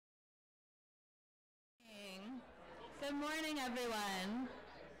Good morning, everyone.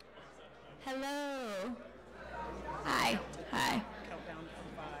 Hello. Hi. Hi. Countdown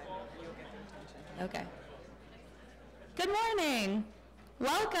from 5. You'll get their attention. Okay. Good morning.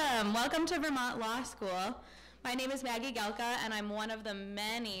 Welcome. Welcome to Vermont Law School. My name is Margaret Galka, and I'm one of the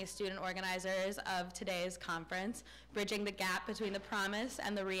many student organizers of today's conference, Bridging the Gap Between the Promise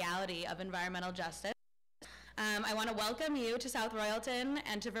and the Reality of Environmental Justice. I want to welcome you to South Royalton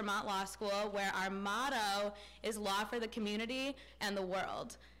and to Vermont Law School, where our motto is law for the community and the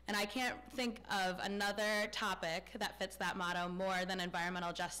world. And I can't think of another topic that fits that motto more than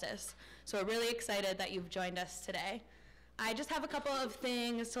environmental justice. So we're really excited that you've joined us today. I just have a couple of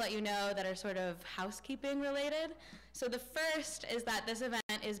things to let you know that are sort of housekeeping related. So the first is that this event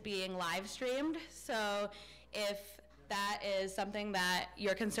is being live streamed. So if that is something that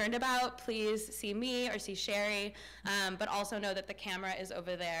you're concerned about, please see me or see Sherri, but also know that the camera is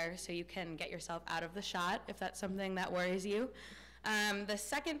over there so you can get yourself out of the shot if that's something that worries you. The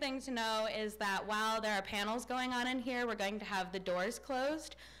second thing to know is that while there are panels going on in here, we're going to have the doors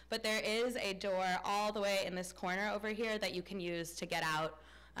closed, but there is a door all the way in this corner over here that you can use to get out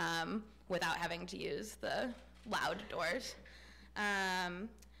without having to use the loud doors.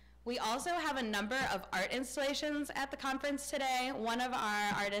 We also have a number of art installations at the conference today. One of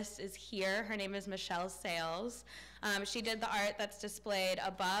our artists is here. Her name is Michelle Sales. She did the art that's displayed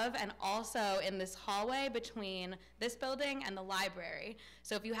above and also in this hallway between this building and the library.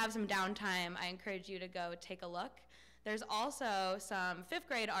 So if you have some downtime, I encourage you to go take a look. There's also some 5th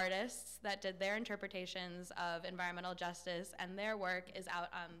grade artists that did their interpretations of environmental justice, and their work is out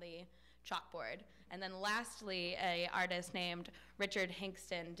on the chalkboard. And then lastly, an artist named Richard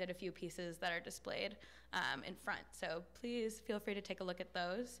Hinkston did a few pieces that are displayed in front. So please feel free to take a look at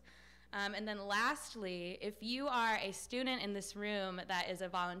those. And then lastly, if you are a student in this room that is a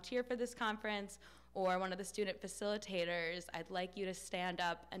volunteer for this conference or one of the student facilitators, I'd like you to stand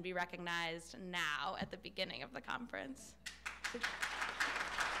up and be recognized now at the beginning of the conference.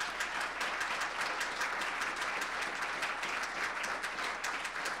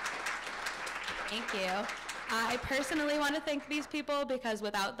 Thank you. I personally want to thank these people because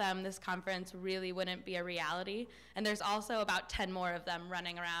without them, this conference really wouldn't be a reality. And there's also about 10 more of them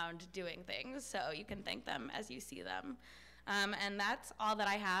running around doing things, so you can thank them as you see them. And that's all that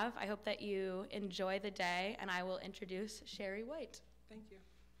I have. I hope that you enjoy the day, and I will introduce Sherri White. Thank you.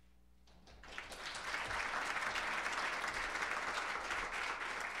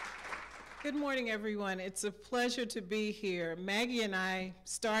 Good morning, everyone. It's a pleasure to be here. Maggie and I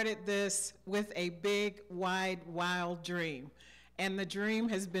started this with a big, wide, wild dream, and the dream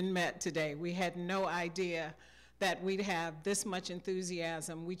has been met today. We had no idea that we'd have this much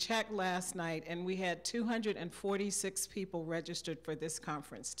enthusiasm. We checked last night, and we had 246 people registered for this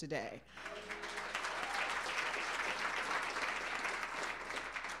conference today.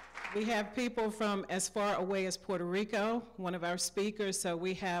 We have people from as far away as Puerto Rico, one of our speakers, so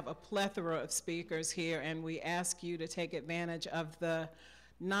we have a plethora of speakers here, and we ask you to take advantage of the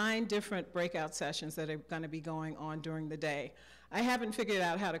 9 different breakout sessions that are going to be going on during the day. I haven't figured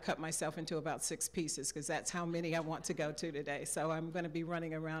out how to cut myself into about 6 pieces, because that's how many I want to go to today, so I'm going to be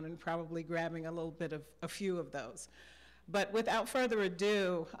running around and probably grabbing a little bit of a few of those. But without further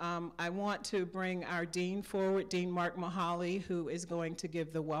ado, I want to bring our dean forward, Dean Marc Mihaly, who is going to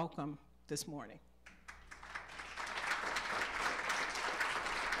give the welcome this morning.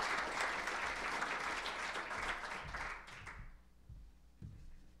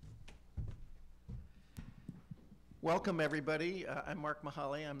 Welcome, everybody. I'm Marc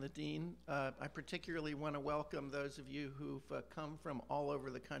Mihaly. I'm the dean. I particularly want to welcome those of you who've come from all over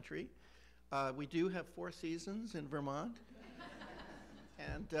the country. We do have 4 seasons in Vermont,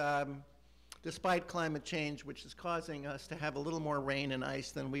 and despite climate change, which is causing us to have a little more rain and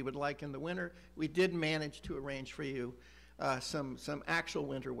ice than we would like in the winter, we did manage to arrange for you some actual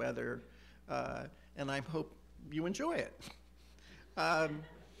winter weather, and I hope you enjoy it.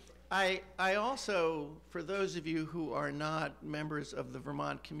 I also, for those of you who are not members of the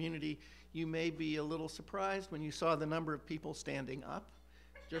Vermont community, you may be a little surprised when you saw the number of people standing up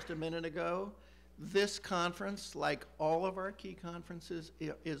just a minute ago. This conference, like all of our key conferences,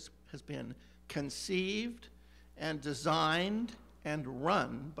 has been conceived and designed and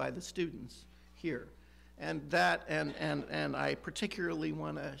run by the students here. And I particularly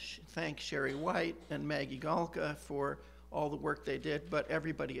want to thank Sherri White and Maggie Galka for all the work they did, but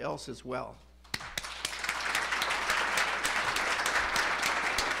everybody else as well.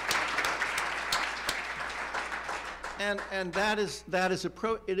 And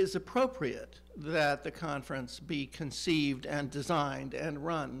it is appropriate that the conference be conceived and designed and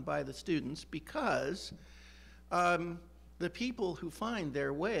run by the students, because the people who find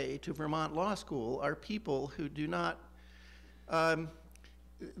their way to Vermont Law School are people who do not,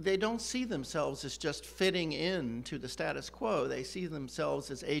 they don't see themselves as just fitting into the status quo. They see themselves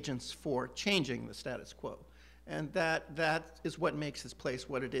as agents for changing the status quo. And that is what makes this place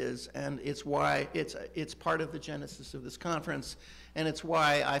what it is, and it's why it's part of the genesis of this conference, and it's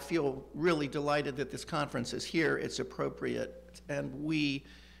why I feel really delighted that this conference is here. It's appropriate, and we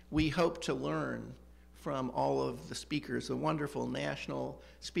hope to learn from all of the speakers, the wonderful national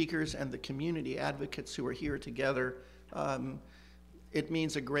speakers and the community advocates who are here together. It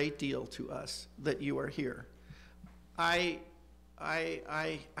means a great deal to us that you are here. I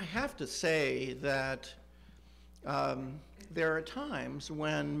have to say that there are times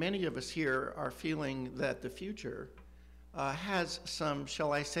when many of us here are feeling that the future has some,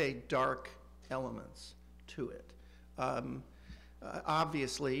 shall I say, dark elements to it.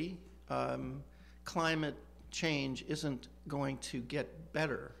 Obviously, climate change isn't going to get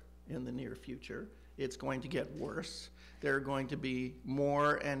better in the near future. It's going to get worse. There are going to be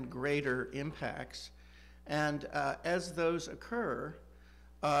more and greater impacts. And as those occur,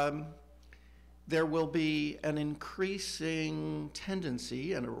 there will be an increasing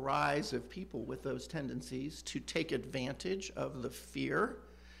tendency and a rise of people with those tendencies to take advantage of the fear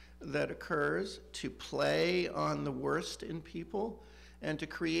that occurs, to play on the worst in people, and to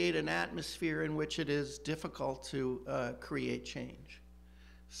create an atmosphere in which it is difficult to create change.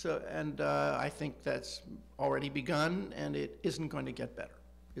 So, and I think that's already begun, and it isn't going to get better.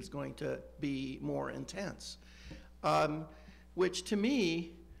 It's going to be more intense, which to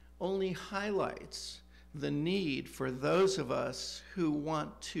me only highlights the need for those of us who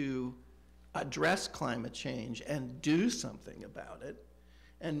want to address climate change and do something about it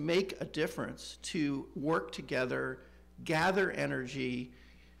and make a difference to work together, gather energy,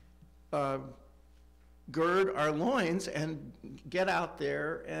 gird our loins and get out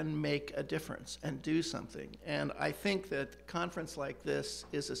there and make a difference and do something. And I think that a conference like this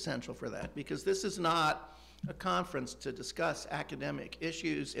is essential for that, because this is not a conference to discuss academic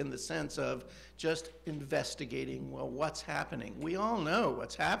issues in the sense of just investigating, well, what's happening. We all know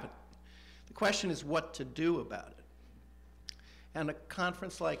what's happening. The question is what to do about it. And a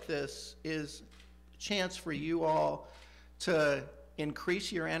conference like this is a chance for you all to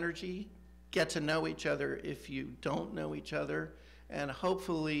increase your energy, get to know each other if you don't know each other, and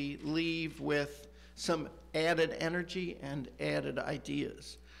hopefully leave with some added energy and added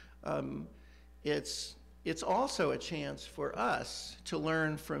ideas. It's also a chance for us to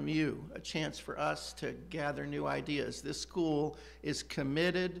learn from you, a chance for us to gather new ideas. This school is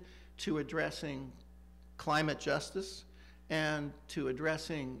committed to addressing climate justice and to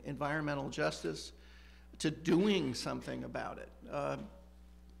addressing environmental justice, to doing something about it.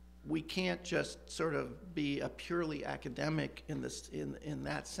 We can't just sort of be a purely academic in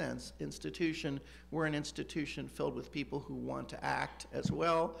that sense institution. We're an institution filled with people who want to act as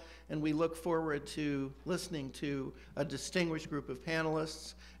well, and we look forward to listening to a distinguished group of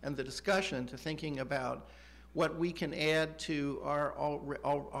panelists and the discussion, to thinking about what we can add to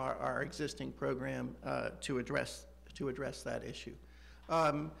our existing program to address that issue.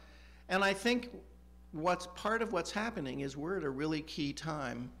 And I think part of what's happening is we're at a really key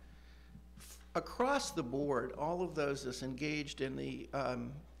time. Across the board, all of those that's engaged in the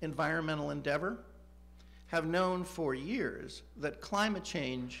environmental endeavor have known for years that climate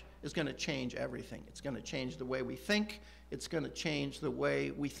change is going to change everything. It's going to change the way we think. It's going to change the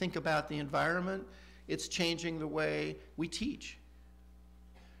way we think about the environment. It's changing the way we teach.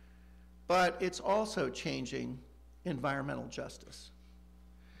 But it's also changing environmental justice.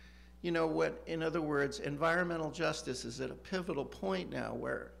 You know, in other words, environmental justice is at a pivotal point now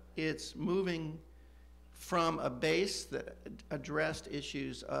where it's moving from a base that addressed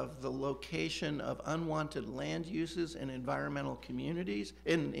issues of the location of unwanted land uses in environmental communities,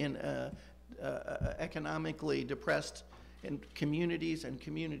 in economically depressed communities and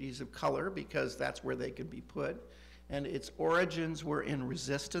communities of color, because that's where they could be put. And its origins were in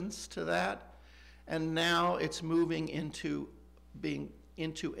resistance to that. And now it's moving into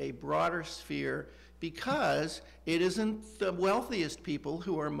a broader sphere, because it isn't the wealthiest people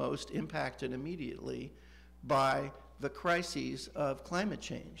who are most impacted immediately by the crises of climate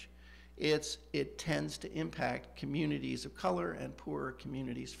change. It tends to impact communities of color and poorer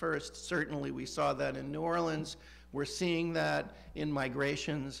communities first. Certainly we saw that in New Orleans. We're seeing that in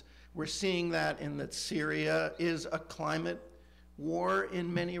migrations. We're seeing that in that Syria is a climate war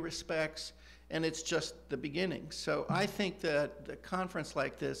in many respects, and it's just the beginning. So I think that a conference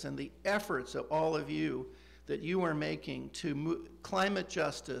like this and the efforts of all of you that you are making to climate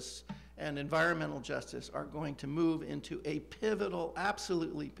justice and environmental justice are going to move into a pivotal,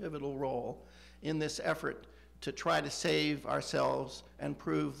 absolutely pivotal role in this effort to try to save ourselves and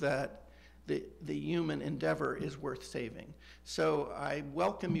prove that the human endeavor is worth saving. So I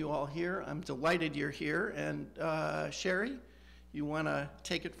welcome you all here. I'm delighted you're here. And Sherri, you want to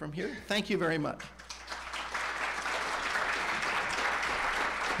take it from here? Thank you very much.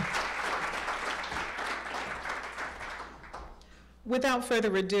 Without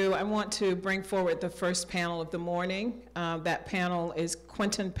further ado, I want to bring forward the first panel of the morning. That panel is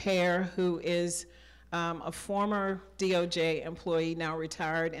Quentin, who is a former DOJ employee, now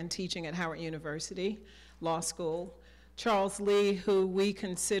retired and teaching at Howard University Law School. Charles Lee, who we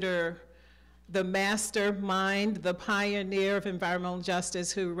consider the mastermind, the pioneer of environmental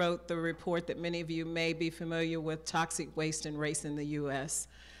justice, who wrote the report that many of you may be familiar with, Toxic Waste and Race in the U.S.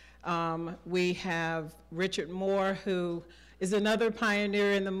 We have Richard Moore, who is another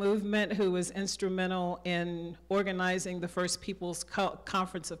pioneer in the movement, who was instrumental in organizing the first People's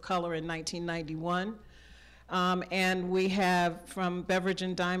Conference of Color in 1991. And we have from Beveridge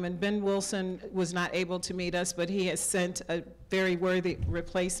and Diamond, Ben Wilson was not able to meet us, but he has sent a very worthy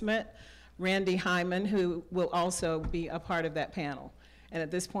replacement, Randy Hyman, who will also be a part of that panel. And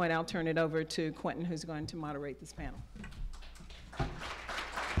at this point, I'll turn it over to Quentin, who's going to moderate this panel.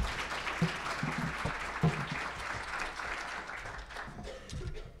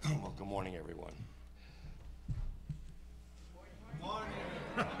 Well, good morning, everyone. Good morning.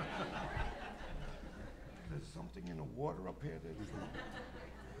 There's something in the water up here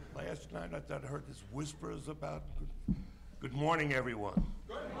that last night I thought I heard this whispers about. Good morning, everyone.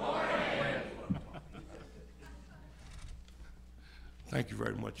 Good morning. Thank you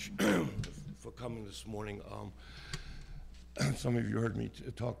very much for coming this morning. Some of you heard me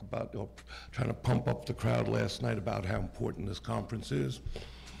talk about trying to pump up the crowd last night about how important this conference is.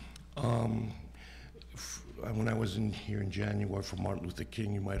 When I was here in January for Martin Luther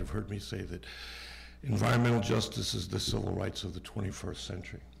King, you might have heard me say that environmental justice is the civil rights of the 21st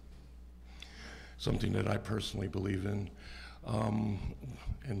century. Something that I personally believe in.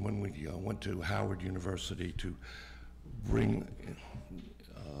 And when we went to Howard University to bring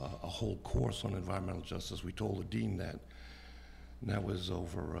a whole course on environmental justice, we told the dean that. And that was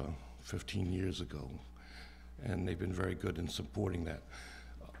over 15 years ago. And they've been very good in supporting that.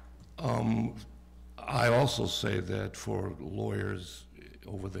 I also say that for lawyers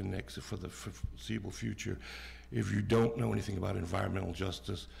for the foreseeable future, if you don't know anything about environmental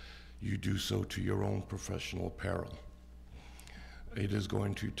justice, you do so to your own professional peril. It is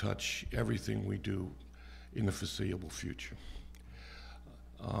going to touch everything we do in the foreseeable future.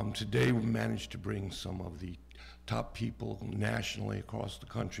 Today we managed to bring some of the top people nationally across the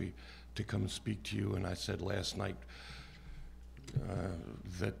country to come and speak to you, and I said last night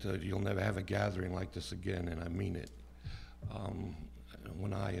that you'll never have a gathering like this again, and I mean it.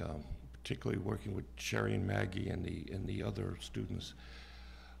 When I, particularly working with Sherri and Maggie and the other students,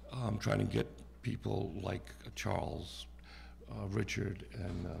 trying to get people like Charles, Richard,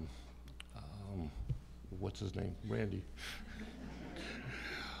 and what's his name, Randy.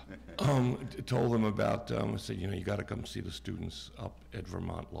 Told them about, I said, you got to come see the students up at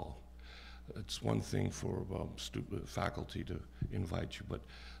Vermont Law. It's one thing for faculty to invite you, but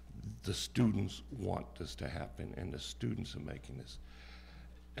the students want this to happen, and the students are making this.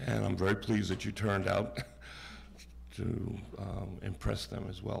 And I'm very pleased that you turned out to impress them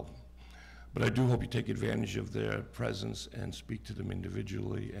as well. But I do hope you take advantage of their presence and speak to them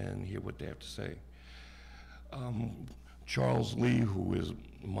individually and hear what they have to say. Charles Lee, who is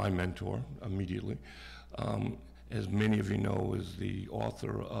my mentor immediately, as many of you know, is the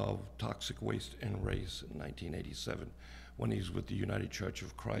author of Toxic Waste and Race in 1987, when he's with the United Church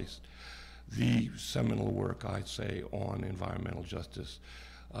of Christ. The seminal work, I say, on environmental justice.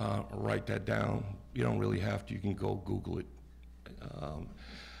 Write that down. You don't really have to. You can go Google it.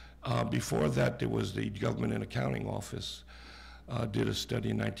 Before that, there was the Government and Accounting Office did a study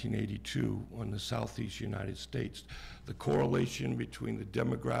in 1982 on the Southeast United States, the correlation between the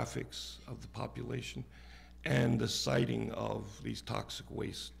demographics of the population and the siting of these toxic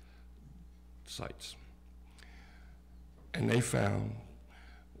waste sites. And they found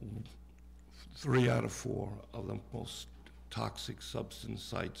 3 out of 4 of the most toxic substance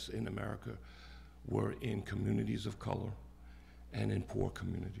sites in America were in communities of color and in poor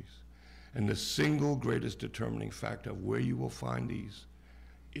communities. And the single greatest determining factor of where you will find these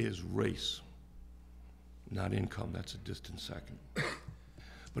is race, not income. That's a distant second.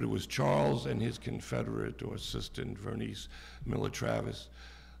 But it was Charles and his confederate or assistant, Vernice Miller-Travis,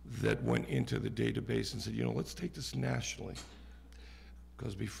 that went into the database and said, let's take this nationally.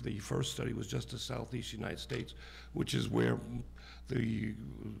 because the first study was just the southeast United States, which is where the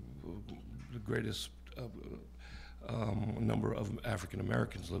greatest number of African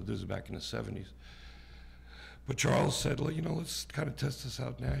Americans lived. This is back in the 70s. But Charles said, well, you know, let's kind of test this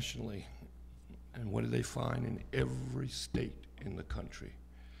out nationally. And what did they find in every state in the country?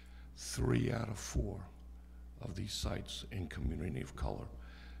 3 out of 4 of these sites in community of color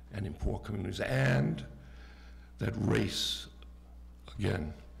and in poor communities. And that race,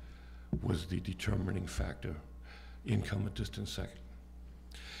 again, was the determining factor, income a distant second.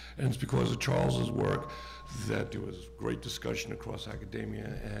 And it's because of Charles's work that there was great discussion across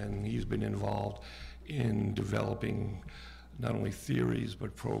academia, and he's been involved in developing not only theories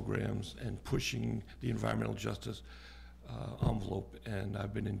but programs and pushing the environmental justice envelope, and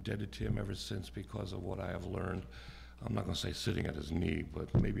I've been indebted to him ever since because of what I have learned. I'm not going to say sitting at his knee,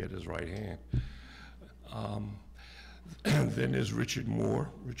 but maybe at his right hand. Then there's Richard Moore.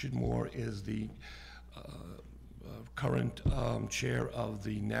 Richard Moore is the current chair of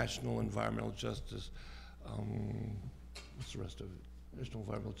the National Environmental Justice, what's the rest of it? National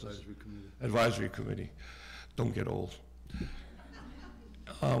Environmental Justice Advisory Committee. Don't get old.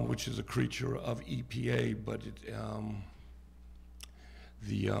 Which is a creature of EPA, but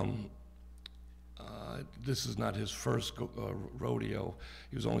this is not his first rodeo.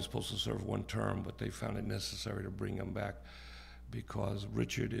 He was only supposed to serve 1 term, but they found it necessary to bring him back because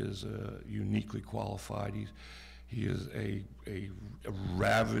Richard is uniquely qualified. He is a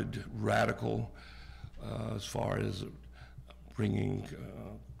rabid radical as far as bringing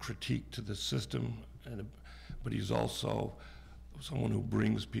critique to the system, but he's also someone who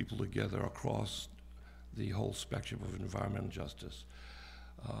brings people together across the whole spectrum of environmental justice.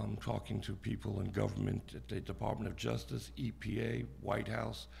 Talking to people in government at the Department of Justice, EPA, White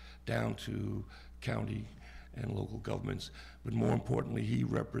House, down to county and local governments. But more importantly, he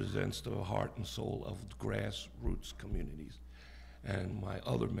represents the heart and soul of grassroots communities. And my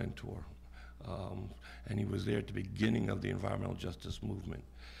other mentor, and he was there at the beginning of the environmental justice movement.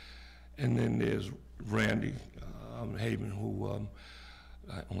 And then there's Randy Haven, who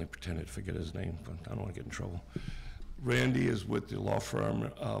I only pretended to forget his name, but I don't want to get in trouble. Randy is with the law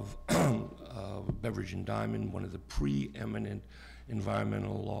firm of Beveridge and Diamond, one of the preeminent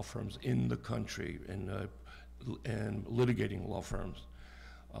environmental law firms in the country, and litigating law firms.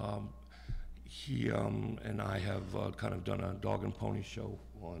 He and I have kind of done a dog and pony show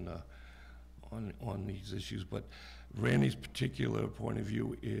on these issues, but Randy's particular point of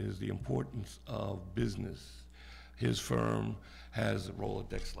view is the importance of business. His firm has a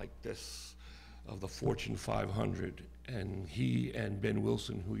Rolodex like this of the Fortune 500, and he and Ben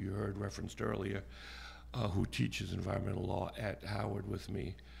Wilson, who you heard referenced earlier, who teaches environmental law at Howard with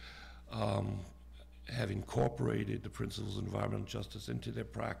me, have incorporated the principles of environmental justice into their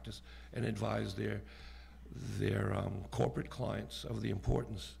practice and advise their corporate clients of the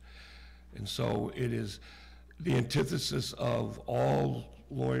importance. And so it is the antithesis of all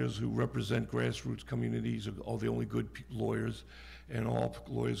lawyers who represent grassroots communities are the only good lawyers, and all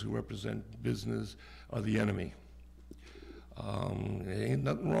lawyers who represent business are the enemy. There ain't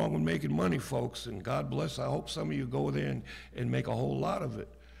nothing wrong with making money, folks, and God bless, I hope some of you go there and make a whole lot of it.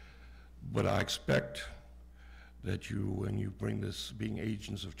 But I expect that you, when you bring this being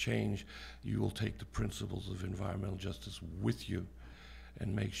agents of change, you will take the principles of environmental justice with you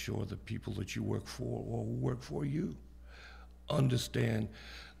and make sure the people that you work for or who work for you understand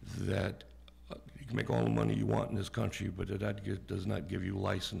that you can make all the money you want in this country, but that does not give you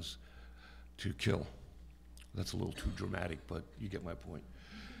license to kill. That's a little too dramatic, but you get my point.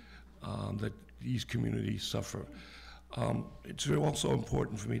 That these communities suffer. It's also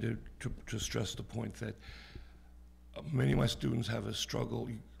important for me to stress the point that many of my students have a struggle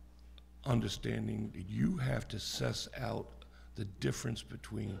understanding that you have to suss out the difference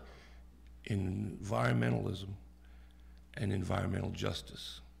between environmentalism and environmental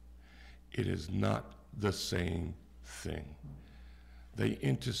justice. It is not the same thing. They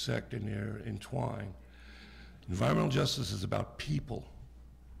intersect and they're entwined. Environmental justice is about people.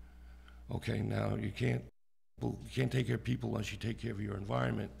 Okay, now you can't take care of people unless you take care of your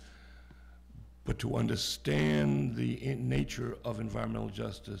environment. But to understand the nature of environmental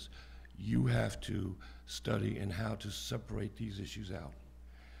justice, you have to study and how to separate these issues out.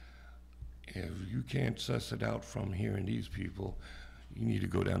 If you can't suss it out from hearing these people, you need to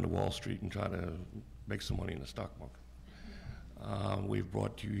go down to Wall Street and try to make some money in the stock market. We've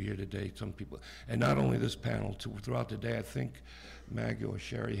brought to you here today some people, and not only this panel, throughout the day, I think Maggie or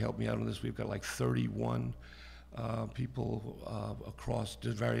Sherri helped me out on this, we've got like 31 people across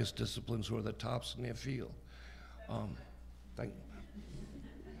the various disciplines who are the tops in their field.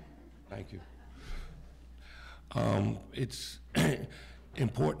 Thank you. It's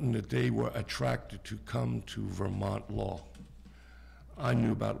important that they were attracted to come to Vermont law. I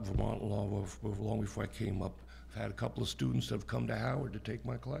knew about Vermont law long before I came up. I've had a couple of students that have come to Howard to take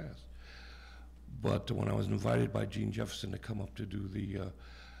my class. But when I was invited by Gene Jefferson to come up to do the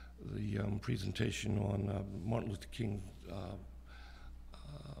presentation on Martin Luther King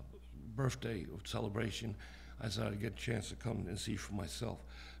birthday celebration, I said I'd get a chance to come and see for myself,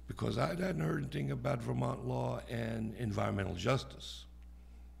 because I hadn't heard anything about Vermont law and environmental justice.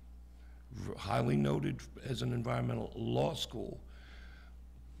 Highly noted as an environmental law school,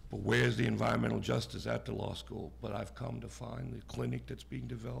 but where's the environmental justice at the law school? But I've come to find the clinic that's being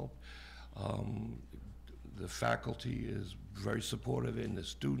developed. The faculty is very supportive, and the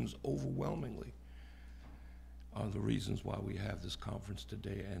students overwhelmingly are the reasons why we have this conference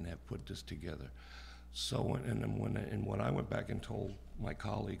today and have put this together. So, and when I went back and told my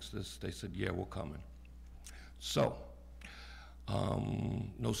colleagues this, they said, yeah, we're coming. So,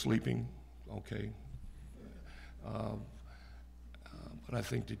 no sleeping, okay. But I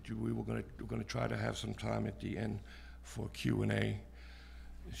think that we're going to try to have some time at the end for Q&A.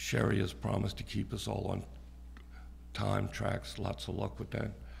 Sherri has promised to keep us all on time tracks. Lots of luck with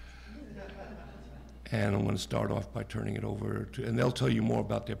that. And I'm going to start off by turning it over to, and they'll tell you more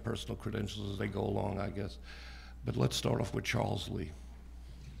about their personal credentials as they go along, I guess. But let's start off with Charles Lee.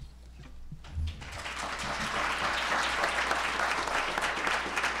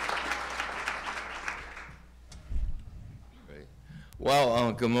 Great.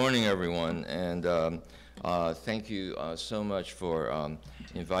 Well, good morning, everyone, and thank you so much for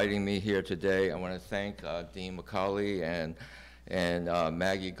inviting me here today. I want to thank Dean Mihaly and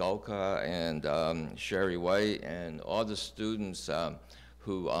Margaret Galka and Sherri White and all the students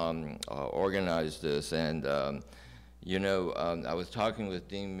who organized this. And you know, I was talking with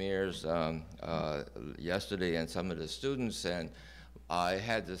Dean Mears yesterday and some of the students, and I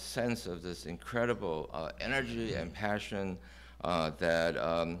had the sense of this incredible energy and passion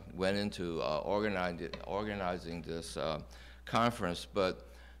that went into organizing this conference. But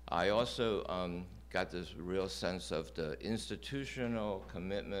I also got this real sense of the institutional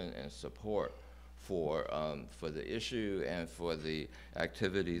commitment and support for the issue and for the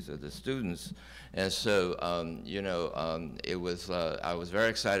activities of the students. And so, you know, it was, I was very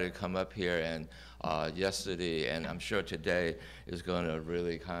excited to come up here, and yesterday, and I'm sure today, is going to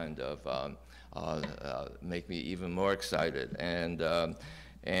really kind of make me even more excited. And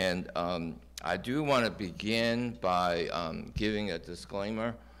I do want to begin by giving a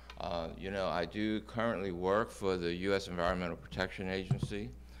disclaimer. You know, I do currently work for the U.S. Environmental Protection Agency,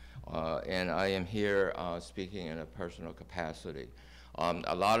 and I am here speaking in a personal capacity.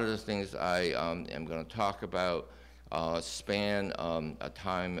 A lot of the things I am going to talk about span a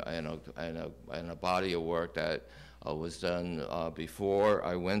time and a body of work that was done before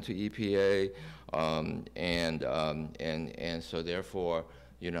I went to EPA, and so therefore,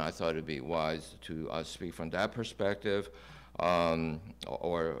 you know, I thought it'd be wise to speak from that perspective. And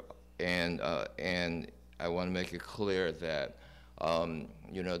I want to make it clear that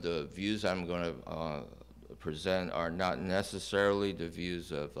you know, the views I'm going to present are not necessarily the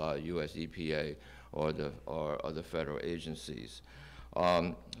views of U.S. EPA or the federal agencies.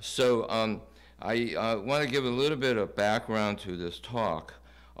 I want to give a little bit of background to this talk.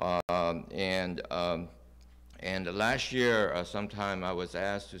 And last year, sometime I was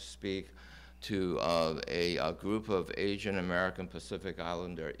asked to speak to a group of Asian American Pacific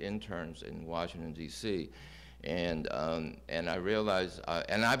Islander interns in Washington, D.C. And I realized,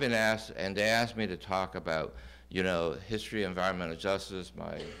 and I've been asked, and they asked me to talk about, you know, history, environmental justice,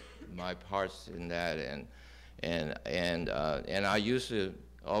 my parts in that, and I used to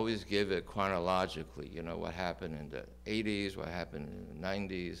always give it chronologically, you know, what happened in the 80s, what happened in the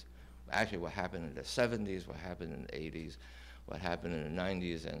 90s, actually what happened in the 70s, what happened in the 80s, what happened in the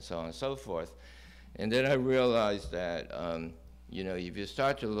 90s, and so on and so forth. And then I realized that, you know, if you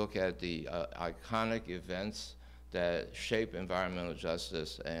start to look at the iconic events that shape environmental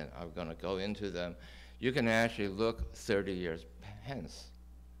justice, and I'm going to go into them, you can actually look 30 years hence.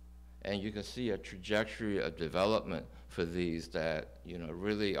 And you can see a trajectory of development for these that, you know,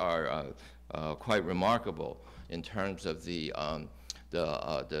 really are quite remarkable in terms of the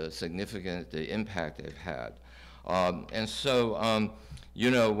significant, the impact they've had. And so, you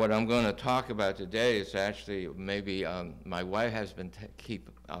know, what I'm going to talk about today is actually maybe my wife has been keep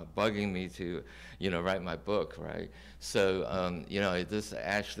bugging me to, you know, write my book, right? So, you know, this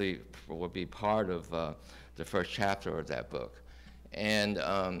actually will be part of the first chapter of that book,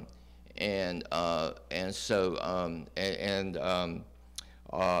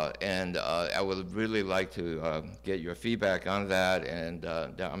 And I would really like to get your feedback on that. And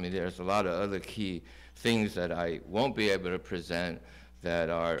I mean, there's a lot of other key things that I won't be able to present that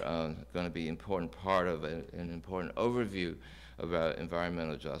are going to be important part of an important overview about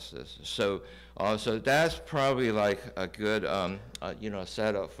environmental justice. So, so that's probably like a good,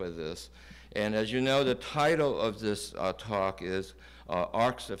 setup for this. And as you know, the title of this talk is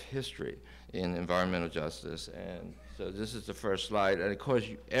Arcs of History in Environmental Justice. And so this is the first slide. And of course,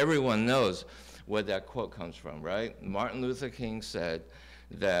 everyone knows where that quote comes from, right? Martin Luther King said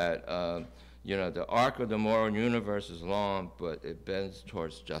that, the arc of the moral universe is long, but it bends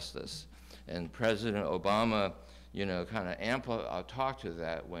towards justice. And President Obama, kind of talked to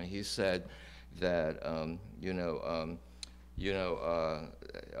that when he said that,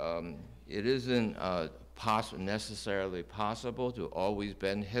 it isn't necessarily possible to always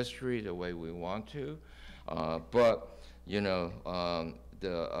bend history the way we want to, but the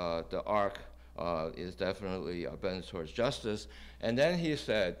arc is definitely bends towards justice. And then he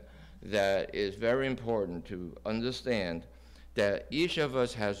said that it's very important to understand that each of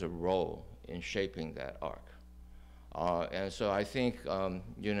us has a role in shaping that arc. And so I think, and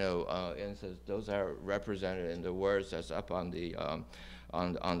so those are represented in the words that's up on the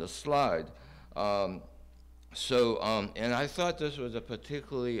slide. And I thought this was a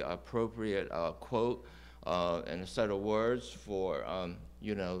particularly appropriate quote and a set of words for,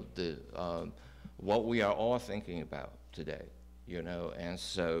 what we are all thinking about today, and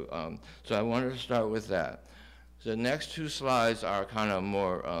so, so I wanted to start with that. So the next two slides are kind of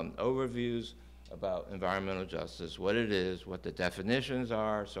more overviews about environmental justice, what it is, what the definitions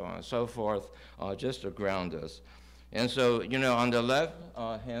are, so on and so forth, just to ground us. And so, on the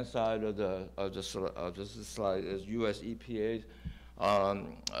left-hand side of this slide is U.S. EPA's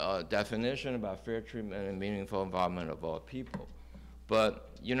definition about fair treatment and meaningful involvement of all people. But,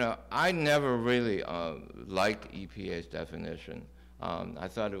 I never really liked EPA's definition. I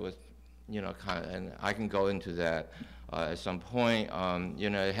thought it was, and I can go into that at some point.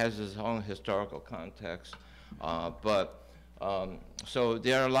 It has its own historical context, so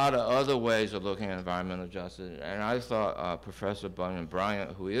there are a lot of other ways of looking at environmental justice, and I thought Professor Bunyan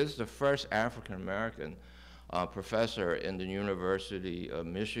Bryant, who is the first African-American professor in the University of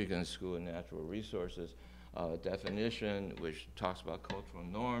Michigan School of Natural Resources, definition, which talks about cultural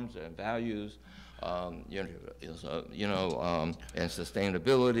norms and values, and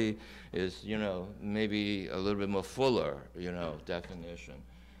sustainability is, maybe a little bit more fuller, definition.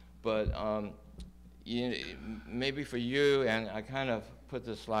 But maybe for you, and I kind of put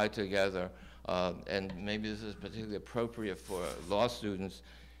this slide together, and maybe this is particularly appropriate for law students,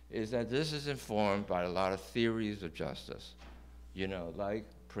 is that this is informed by a lot of theories of justice, like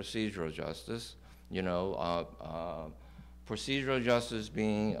procedural justice, procedural justice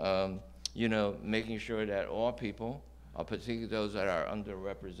being, making sure that all people, particularly those that are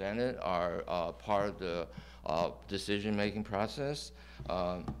underrepresented, are part of the decision-making process.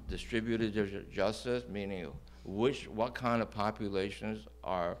 Distributed justice, meaning what kind of populations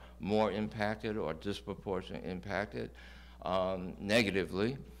are more impacted or disproportionately impacted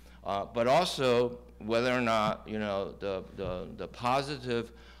negatively, but also whether or not the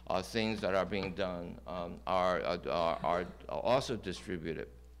positive things that are being done are also distributed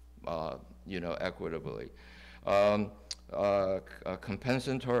equitably.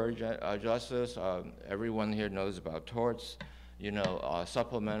 Compensatory justice, everyone here knows about torts,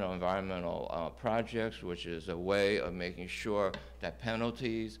 supplemental environmental projects, which is a way of making sure that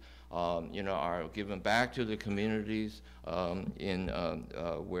penalties, are given back to the communities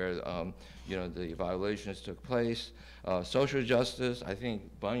where, the violations took place. Social justice, I think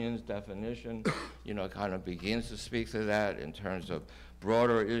Bunyan's definition, kind of begins to speak to that in terms of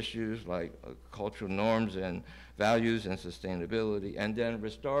broader issues like cultural norms and values and sustainability. And then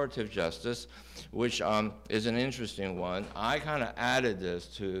restorative justice, which is an interesting one. I kind of added this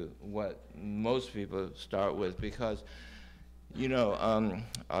to what most people start with because,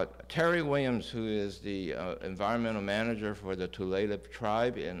 Terry Williams, who is the environmental manager for the Tulalip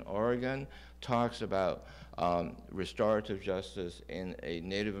tribe in Oregon, talks about restorative justice in a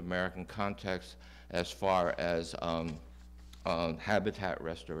Native American context as far as habitat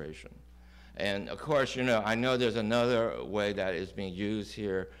restoration. And of course, I know there's another way that is being used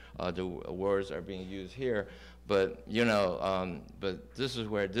here, the words are being used here, but, but this is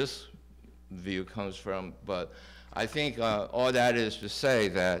where this view comes from. But I think all that is to say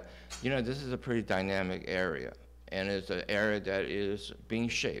that, this is a pretty dynamic area, and it's an area that is being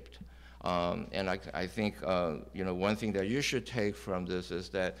shaped. And I think, one thing that you should take from this is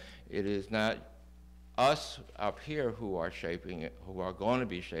that it is not us up here who are shaping it, who are going to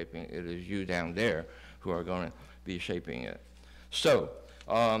be shaping it. It is you down there who are going to be shaping it. So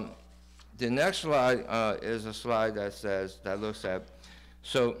the next slide is a slide that looks at,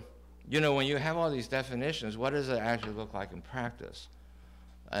 so, you know, when you have all these definitions, what does it actually look like in practice?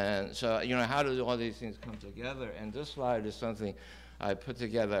 And so, you know, how do all these things come together? And this slide is something I put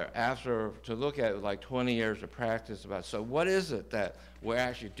together after to look at like 20 years of practice about, so what is it that we're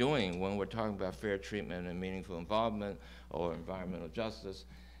actually doing when we're talking about fair treatment and meaningful involvement or environmental justice?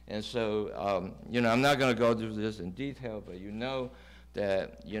 And so, you know, I'm not going to go through this in detail, but you know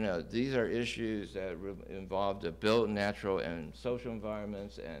that, you know, these are issues that involve the built natural and social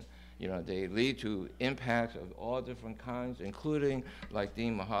environments, and, you know, they lead to impacts of all different kinds, including, like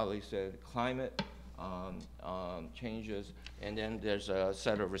Dean Mihaly said, climate changes. And then there's a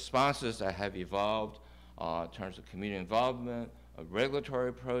set of responses that have evolved in terms of community involvement, regulatory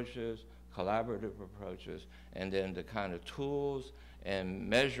approaches, collaborative approaches, and then the kind of tools and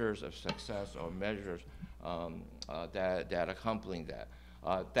measures of success or measures that accompany that.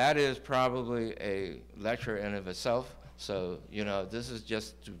 That is probably a lecture in of itself. So, you know, this is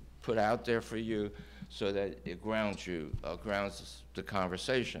just to put out there for you so that it grounds you, grounds the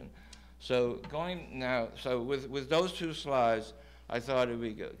conversation. So going now, so with those two slides, I thought it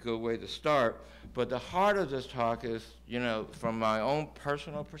would be a good way to start. But the heart of this talk is, you know, from my own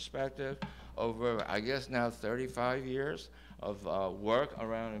personal perspective, over, I guess now 35 years of work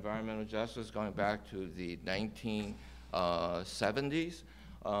around environmental justice going back to the 1970s.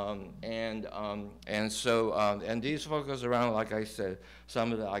 And these focus around, like I said,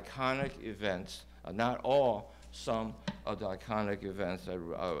 some of the iconic events, not all, some of the iconic events that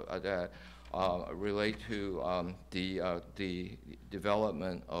relate to the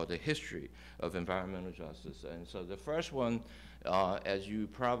development or the history of environmental justice. And so the first one, as you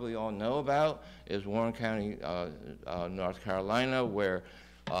probably all know about, is Warren County, North Carolina, where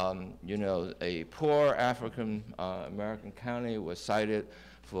you know, a poor African American county was cited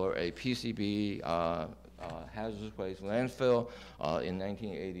for a PCB hazardous waste landfill in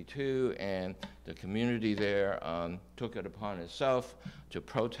 1982, and the community there took it upon itself to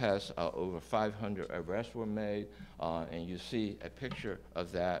protest. Over 500 arrests were made, and you see a picture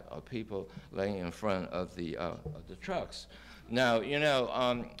of that, of people laying in front of the trucks. Now, you know,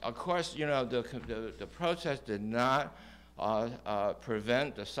 of course, you know, the protest did not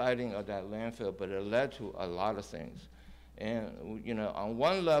prevent the siting of that landfill, but it led to a lot of things. And, you know, on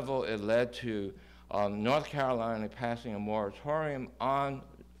one level, it led to North Carolina passing a moratorium on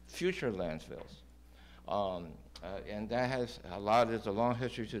future landfills. And that has there's a long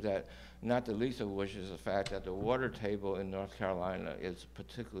history to that, not the least of which is the fact that the water table in North Carolina is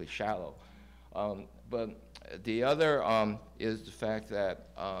particularly shallow. But the other is the fact that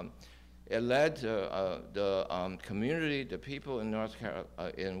it led to the community, the people in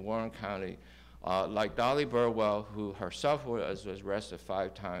in Warren County, like Dolly Burwell, who herself was arrested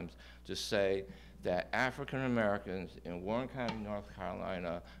 5 times, to say that African Americans in Warren County, North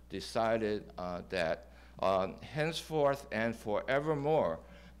Carolina, decided that henceforth and forevermore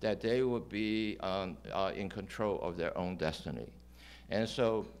that they would be in control of their own destiny. And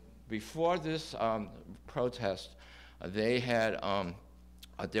so before this protest, they had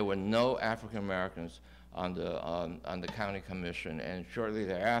there were no African Americans on the county commission, and shortly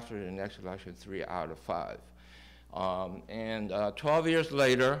thereafter, the next election, 3 out of 5. 12 years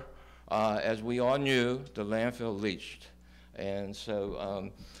later, as we all knew, the landfill leached, and so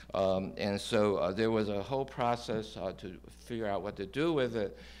there was a whole process to figure out what to do with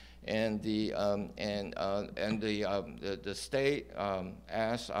it, and the state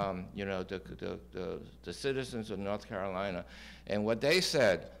asked you know, the citizens of North Carolina, and what they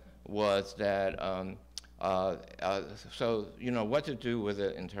said was that so, you know, what to do with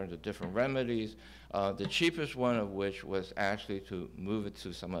it in terms of different remedies, the cheapest one of which was actually to move it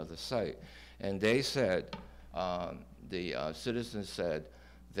to some other site. And they said, the citizens said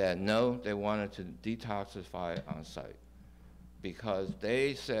that no, they wanted to detoxify it on site, because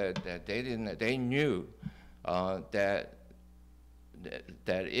they said that they knew that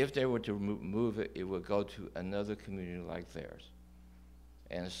if they were to move it, it would go to another community like theirs.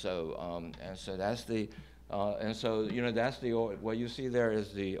 And so that's the, and so, you know, that's the, what you see there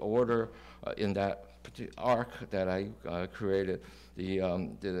is the order in that arc that I created, the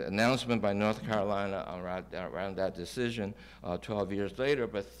announcement by North Carolina around that decision 12 years later.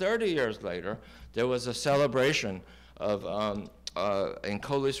 But 30 years later, there was a celebration of, in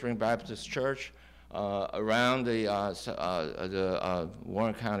Coley Spring Baptist Church around the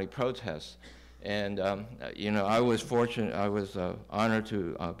Warren County protests. And you know, I was fortunate, I was honored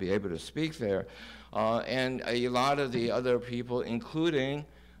to be able to speak there. And a lot of the other people, including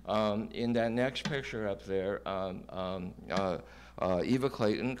in that next picture up there, Eva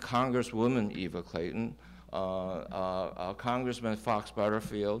Clayton, Congresswoman Eva Clayton, Congressman Fox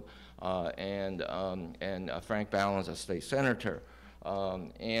Butterfield, and Frank Ballens, a state senator.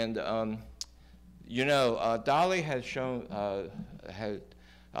 You know, Dolly has shown,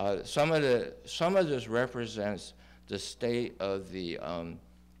 some of this represents the state of the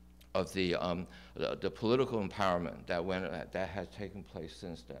political empowerment that has taken place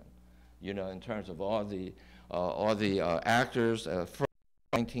since then. You know, in terms of all the actors from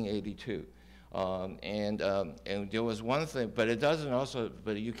 1982. And there was one thing, but it doesn't also,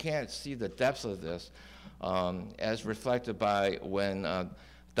 but you can't see the depths of this as reflected by when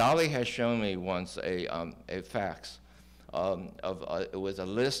Dolly has shown me once a fax it was a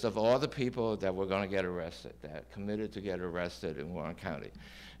list of all the people that were going to get arrested, that committed to get arrested in Warren County.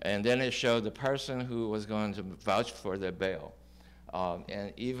 And then it showed the person who was going to vouch for their bail.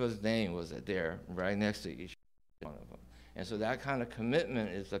 And Eva's name was there right next to each one of them. And so that kind of commitment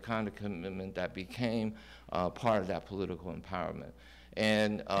is the kind of commitment that became part of that political empowerment.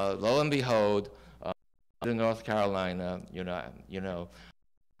 And lo and behold, in North Carolina,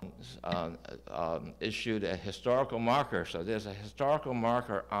 issued a historical marker. So there's a historical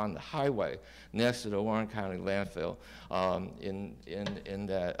marker on the highway next to the Warren County landfill in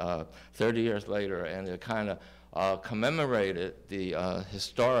that 30 years later, and it kind of commemorated the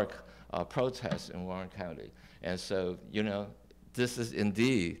historic protests in Warren County. And so, you know, this is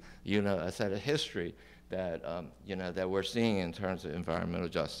indeed, you know, a set of history that, you know, that we're seeing in terms of environmental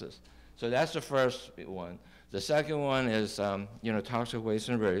justice. So that's the first one. The second one is, you know, toxic waste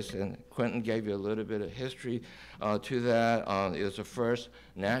and race, and Quentin gave you a little bit of history to that. It was the first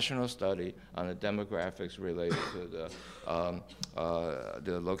national study on the demographics related to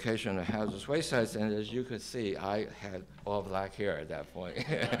the location of hazardous waste sites, and as you could see, I had all black hair at that point.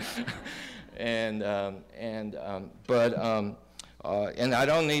 And I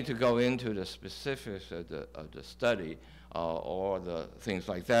don't need to go into the specifics of the study or the things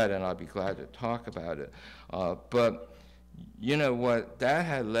like that, and I'll be glad to talk about it. But you know what that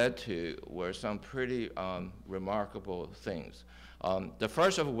had led to were some pretty remarkable things. The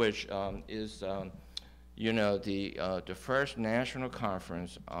first of which is, you know, the first national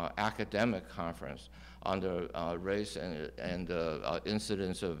conference, academic conference on the race and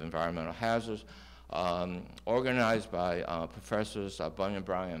incidence of environmental hazards, organized by professors Bunyan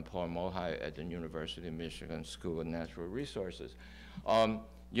Bryant and Paul Mihaly at the University of Michigan School of Natural Resources.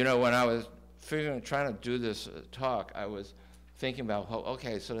 You know, when I was trying to do this talk, I was thinking about,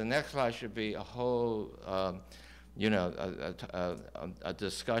 okay, so the next slide should be a whole, you know, a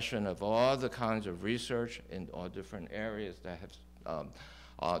discussion of all the kinds of research in all different areas that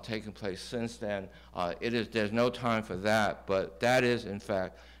have taken place since then. There's no time for that, but that is, in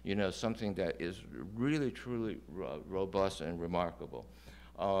fact, you know, something that is really, truly robust and remarkable.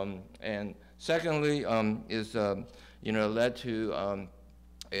 And secondly, is, you know, led to,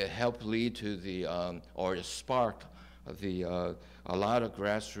 it helped lead to the, or it sparked the, a lot of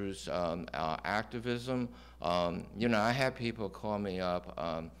grassroots activism. You know, I had people call me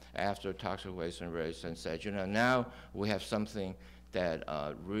up after toxic waste and race and said, you know, now we have something that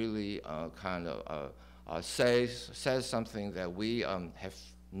really kind of says something that we have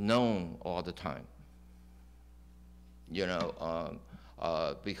known all the time. You know,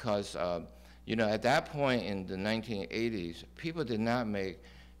 because, you know, at that point in the 1980s, people did not make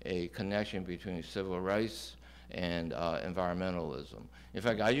a connection between civil rights and environmentalism. In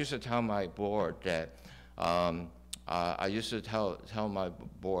fact, I used to tell my board that, I used to tell my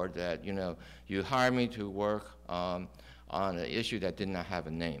board that, you know, you hired me to work on an issue that did not have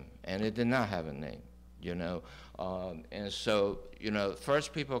a name, and it did not have a name, you know. And so, you know,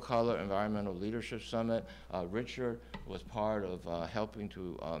 First People of Color Environmental Leadership Summit, Richard was part of helping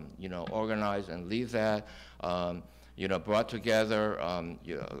to, you know, organize and lead that, you know, brought together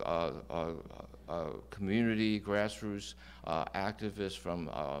community, grassroots activists from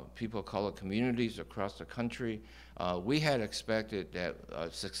people of color communities across the country. We had expected that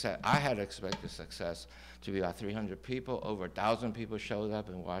I had expected success to be about 300 people. Over 1,000 people showed up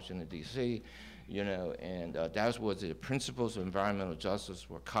in Washington, D.C., you know, and that was the principles of environmental justice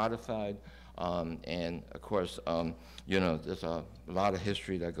were codified. And of course, you know, there's a lot of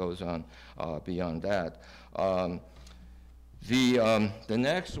history that goes on beyond that. The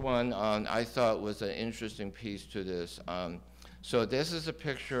next one I thought was an interesting piece to this. So this is a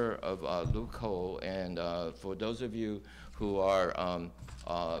picture of Luke Cole, and for those of you who are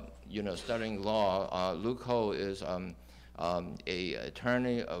studying law, Luke Cole is a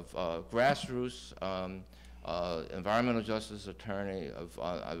attorney of grassroots, environmental justice attorney, of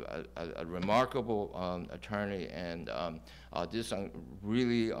a remarkable attorney, and this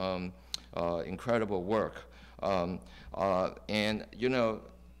really incredible work. And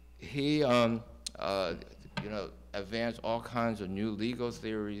he advanced all kinds of new legal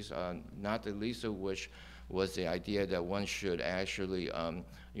theories, not the least of which was the idea that one should actually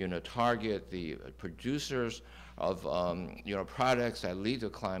target the producers of products that lead to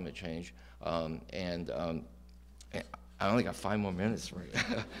climate change. And I only got 5 more minutes, right?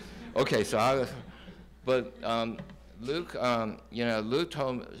 Okay, so Luke, Luke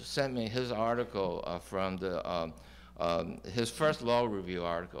sent me his article from his first law review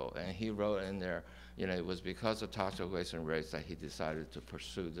article, and he wrote in there, it was because of toxic waste and race that he decided to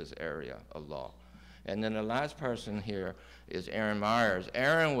pursue this area of law. And then the last person here is Aaron Myers.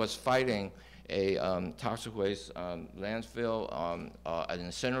 Aaron was fighting a toxic waste landfill, an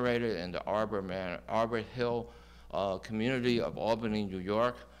incinerator in the Arbor Hill community of Albany, New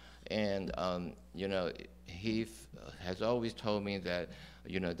York. And he has always told me that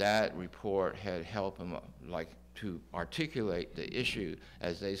that report had helped him to articulate the issue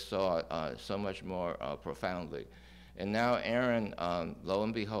as they saw it so much more profoundly. And now Aaron, lo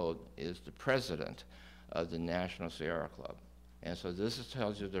and behold, is the president of the National Sierra Club. And so this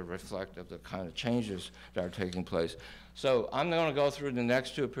tells you the reflect of the kind of changes that are taking place. So I'm going to go through the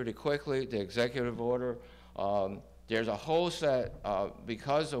next two pretty quickly. The executive order, there's a whole set,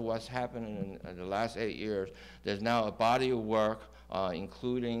 because of what's happened in the last 8 years, there's now a body of work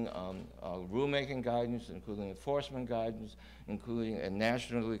including rulemaking guidance, including enforcement guidance, including a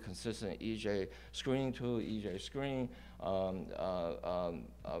nationally consistent EJ screening tool, EJ Screen,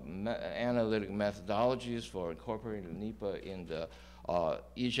 analytic methodologies for incorporating the NEPA in the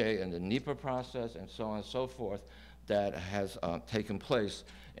EJ and the NEPA process, and so on and so forth, that has taken place.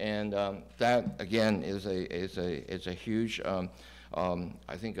 And that, again, is a huge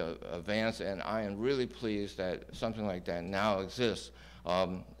I think, advance, and I am really pleased that something like that now exists,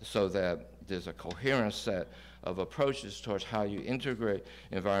 so that there's a coherent set of approaches towards how you integrate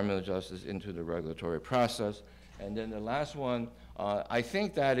environmental justice into the regulatory process. And then the last one, I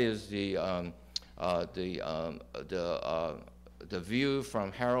think that is the view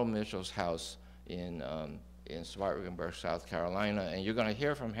from Harold Mitchell's house in Spartanburg, South Carolina. And you're going to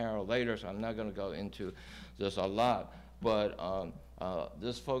hear from Harold later, so I'm not going to go into this a lot. But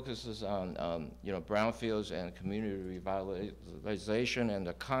this focuses on brownfields and community revitalization,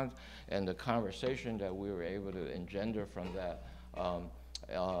 and the conversation that we were able to engender from that.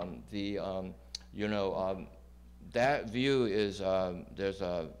 That view is there's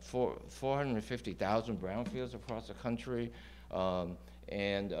 450,000 brownfields across the country,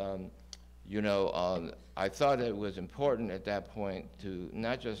 I thought it was important at that point to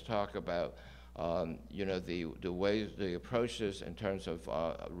not just talk about the ways, the approaches in terms of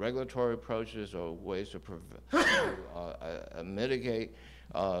regulatory approaches or ways to mitigate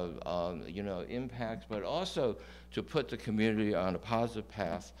impacts, but also to put the community on a positive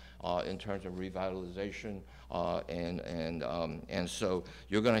path in terms of revitalization, and so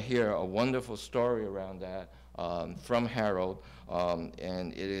you're going to hear a wonderful story around that from Harold,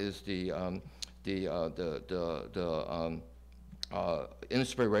 and it is the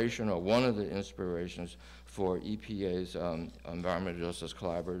inspiration, or one of the inspirations, for EPA's Environmental Justice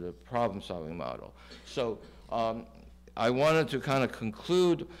Collaborative Problem-Solving Model. So I wanted to kind of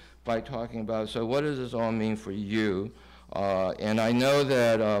conclude by talking about, so what does this all mean for you? And I know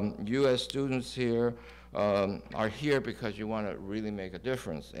that you as students here are here because you want to really make a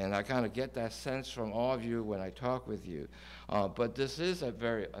difference. And I kind of get that sense from all of you when I talk with you. But this is a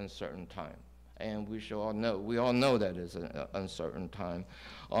very uncertain time. And we all know that it's an uncertain time.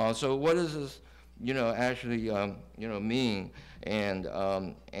 So what does this, actually, mean? And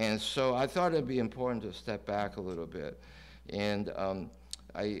so I thought it'd be important to step back a little bit, and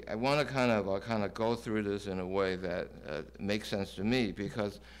I want to kind of go through this in a way that makes sense to me,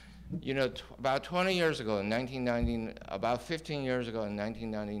 because, about 20 years ago, about 15 years ago, in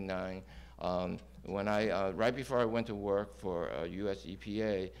 1999, when right before I went to work for U.S.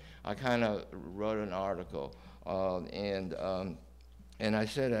 EPA, I kind of wrote an article, and I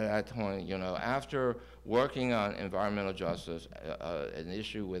said at that point, after working on environmental justice, an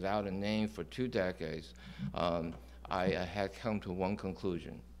issue without a name for 2 decades, I had come to one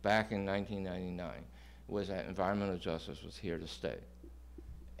conclusion back in 1999, was that environmental justice was here to stay.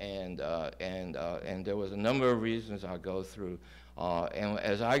 and there was a number of reasons I'll go through. And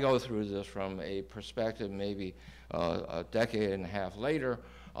as I go through this from a perspective maybe a decade and a half later,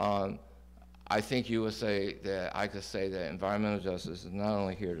 I think you would say that I could say that environmental justice is not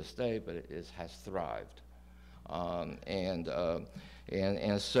only here to stay, but it has thrived.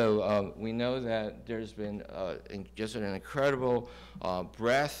 So we know that there's been just an incredible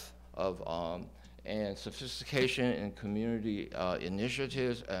breadth of and sophistication in community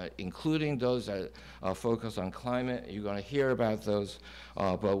initiatives, including those that focus on climate. You're going to hear about those,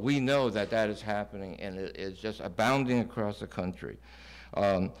 but we know that that is happening, and it is just abounding across the country.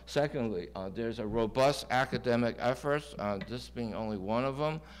 Secondly, there's a robust academic efforts, this being only one of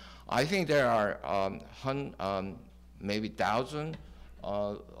them. I think there are maybe 1,000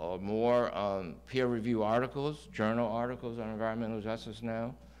 or more peer review articles, journal articles on environmental justice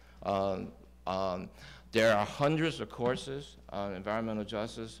now. There are hundreds of courses on environmental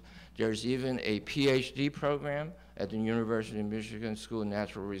justice. There's even a PhD program at the University of Michigan School of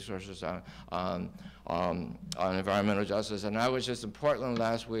Natural Resources on environmental justice. And I was just in Portland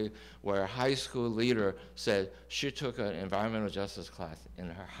last week where a high school leader said she took an environmental justice class in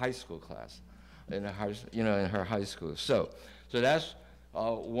her high school class, in her high school. So that's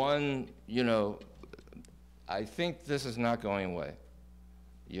one, I think this is not going away,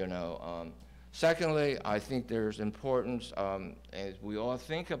 Secondly, I think there's importance, as we all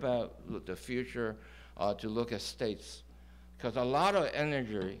think about the future, to look at states. Because a lot of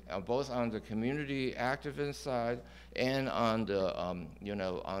energy, both on the community activist side and on the,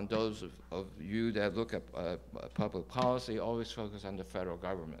 on those of you that look at public policy, always focus on the federal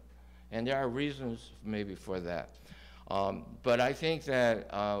government. And there are reasons maybe for that. But I think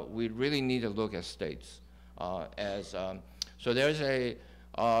that we really need to look at states. So there's a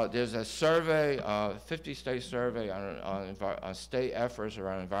survey, 50-state survey on state efforts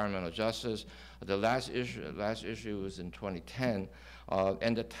around environmental justice. The last issue was in 2010,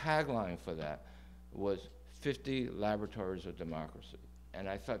 and the tagline for that was 50 laboratories of democracy. And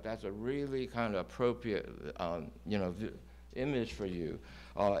I thought that's a really kind of appropriate, image for you.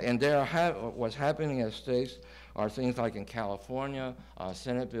 And what's happening at states are things like in California,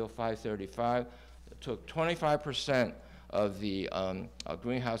 Senate Bill 535 took 25% of the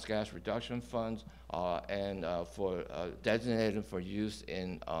greenhouse gas reduction funds and designated for use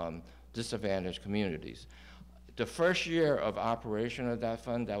in disadvantaged communities. The first year of operation of that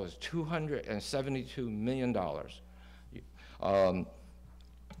fund, that was $272 million.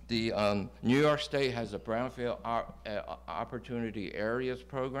 The New York State has a Brownfield Opportunity Areas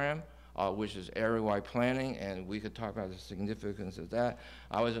program, which is area-wide planning, and we could talk about the significance of that.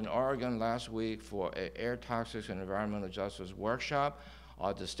 I was in Oregon last week for an air toxics and environmental justice workshop.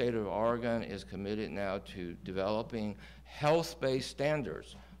 The state of Oregon is committed now to developing health-based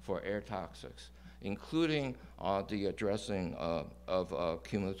standards for air toxics, including the addressing of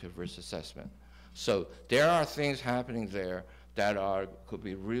cumulative risk assessment. So there are things happening there that could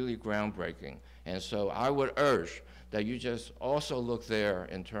be really groundbreaking. And so I would urge that you just also look there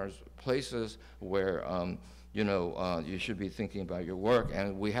in terms of places where you should be thinking about your work,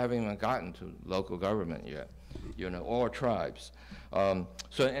 and we haven't even gotten to local government yet, or tribes. And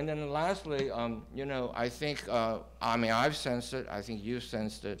then lastly, I think, I've sensed it, I think you've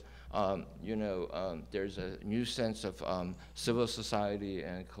sensed it, there's a new sense of civil society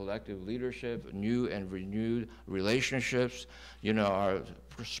and collective leadership, new and renewed relationships, are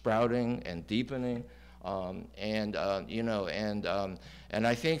sprouting and deepening. And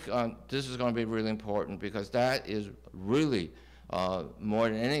I think this is going to be really important because that is really, more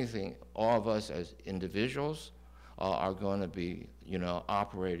than anything, all of us as individuals are going to be,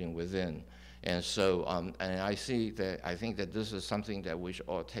 operating within. And so, and I think that this is something that we should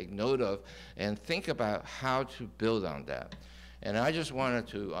all take note of and think about how to build on that. And I just wanted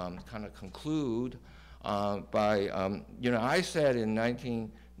to kind of conclude by, I said in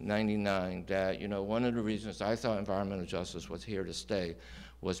 1999 that, one of the reasons I thought environmental justice was here to stay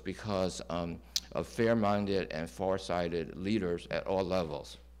was because of fair-minded and far-sighted leaders at all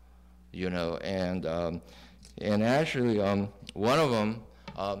levels, and actually one of them,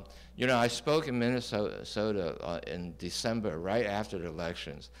 I spoke in Minnesota in December, right after the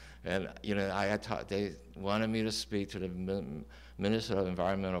elections, and they wanted me to speak to the Minnesota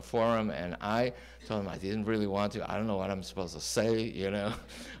Environmental Forum, and I told them I didn't really want to. I don't know what I'm supposed to say, and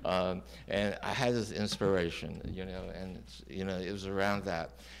I had this inspiration, and it was around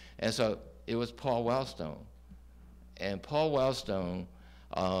that, and so it was Paul Wellstone, and Paul Wellstone.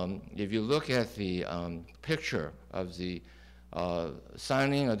 If you look at the picture of the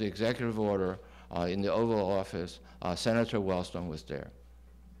signing of the executive order in the Oval Office, Senator Wellstone was there.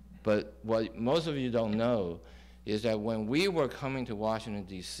 But what most of you don't know is that when we were coming to Washington,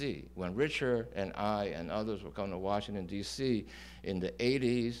 D.C., when Richard and I and others were coming to Washington, D.C. in the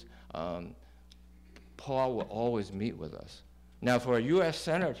 80s, Paul would always meet with us. Now, for a U.S.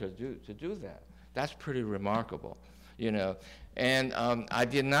 senator to do that, that's pretty remarkable, you know. And I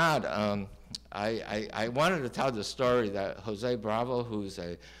did not, I wanted to tell the story that Jose Bravo, who's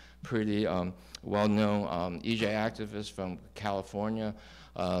a pretty well-known EJ activist from California,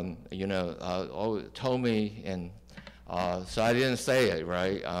 you know, told me, and so I didn't say it,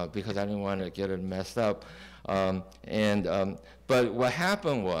 right, because I didn't want to get it messed up. But what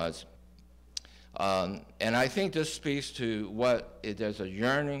happened was, and I think this speaks to there's a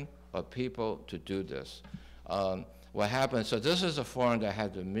yearning of people to do this. What happened, so this is a forum that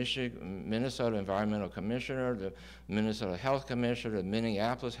had the Minnesota Environmental Commissioner, the Minnesota Health Commissioner, the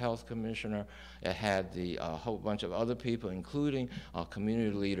Minneapolis Health Commissioner. It had a whole bunch of other people, including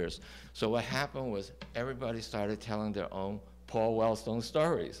community leaders. So what happened was everybody started telling their own Paul Wellstone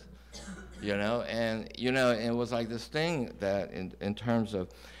stories, you know? And, you know, it was like this thing that in terms of,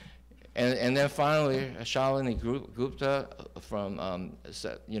 and then finally, Shalini Gupta from,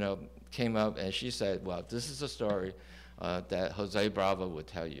 you know, came up and she said, well, this is a story that Jose Bravo would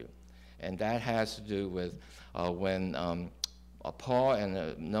tell you. And that has to do with when Paul and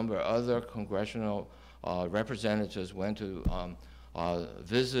a number of other congressional representatives went to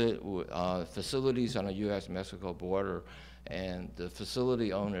visit facilities on the U.S.-Mexico border, and the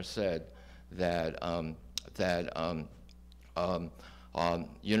facility owner said that,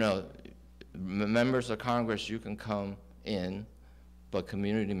 you know, members of Congress, you can come in, but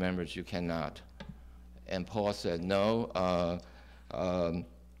community members, you cannot. And Paul said, no,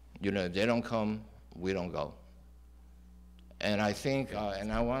 you know, if they don't come, we don't go. And I think,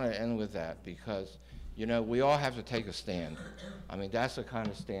 and I want to end with that because, you know, we all have to take a stand. I mean, that's the kind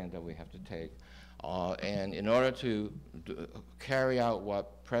of stand that we have to take. And in order to carry out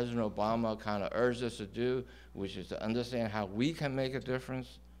what President Obama kind of urged us to do, which is to understand how we can make a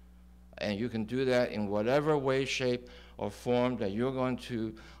difference, and you can do that in whatever way, shape, or form that you're going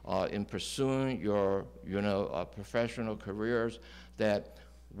to, in pursuing your, you know, professional careers, that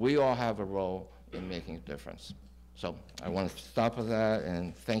we all have a role in making a difference. So I want to stop with that,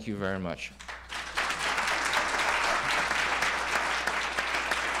 and thank you very much.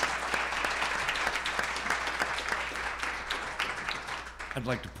 I'd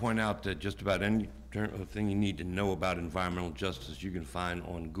like to point out that just about any thing you need to know about environmental justice you can find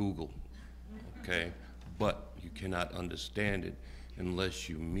on Google, okay? But you cannot understand it unless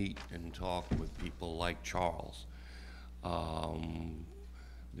you meet and talk with people like Charles.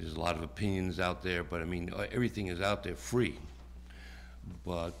 There's a lot of opinions out there, but I mean, everything is out there free.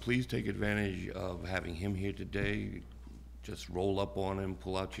 But please take advantage of having him here today. Just roll up on him,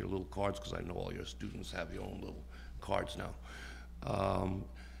 pull out your little cards, because I know all your students have your own little cards now,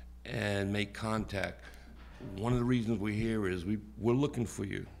 and make contact. One of the reasons we're here is we're looking for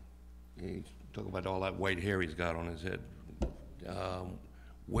you. Talk about all that white hair he's got on his head.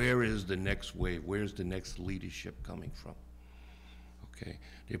 Where is the next wave? Where's the next leadership coming from? Okay,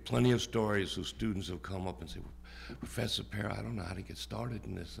 there are plenty of stories where students have come up and say, well, Professor Perra, I don't know how to get started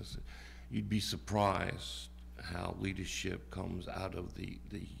in this. I said, you'd be surprised how leadership comes out of the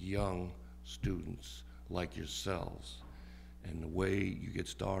young students like yourselves. And the way you get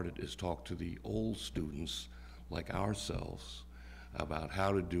started is talk to the old students like ourselves about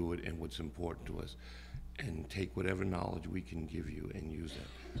how to do it and what's important to us, and take whatever knowledge we can give you and use that.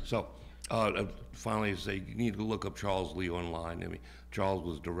 So finally, say you need to look up Charles Lee online. I mean, Charles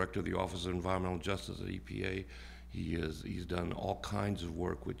was director of the Office of Environmental Justice at EPA. He's done all kinds of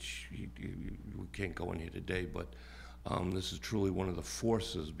work, which we can't go in here today, but this is truly one of the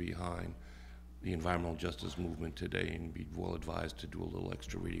forces behind the environmental justice movement today, and be well advised to do a little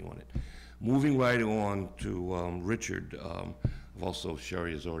extra reading on it. Moving right on to Richard. Also,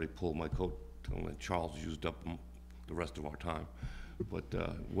 Sherri has already pulled my coat, telling that Charles used up the rest of our time, but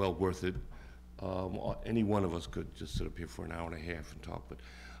well worth it. Any one of us could just sit up here for an hour and a half and talk,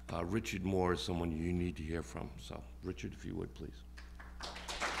 but Richard Moore is someone you need to hear from. So, Richard, if you would, please.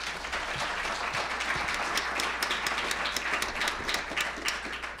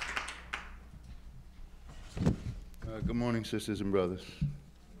 Good morning, sisters and brothers.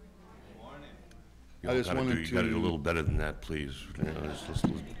 I just wanted to... You got to do a little better than that, please. You know,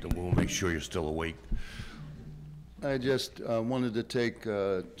 we'll make sure you're still awake. I just wanted to take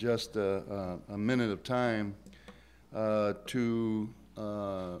just a minute of time to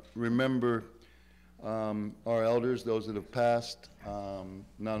remember our elders, those that have passed,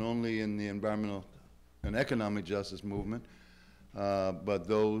 not only in the environmental and economic justice movement, but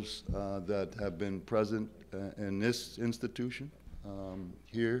those that have been present in this institution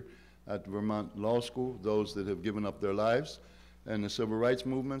here at Vermont Law School, those that have given up their lives in the civil rights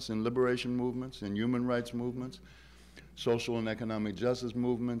movements and liberation movements and human rights movements, social and economic justice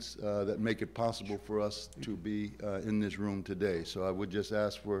movements that make it possible for us to be in this room today. So I would just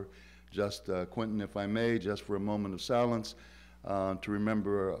ask for just, Quentin, if I may, just for a moment of silence to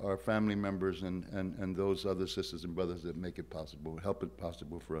remember our family members and those other sisters and brothers that make it possible, help it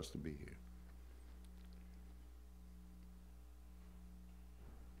possible for us to be here.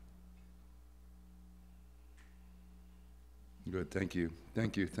 Good, thank you.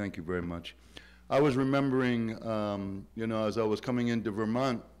 Thank you very much. I was remembering, you know, as I was coming into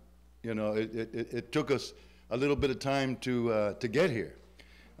Vermont, you know, it took us a little bit of time to get here.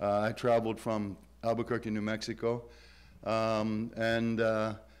 I traveled from Albuquerque, New Mexico, and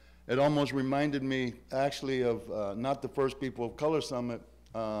it almost reminded me actually of not the First People of Color Summit,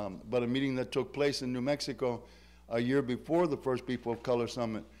 but a meeting that took place in New Mexico a year before the First People of Color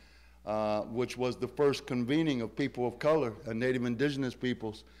Summit, which was the first convening of people of color and Native Indigenous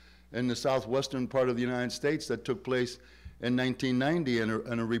peoples in the southwestern part of the United States that took place in 1990,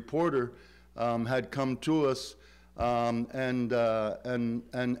 and a reporter had come to us and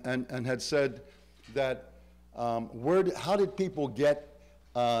had said that how did people get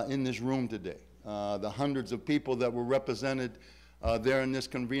in this room today? The hundreds of people that were represented there in this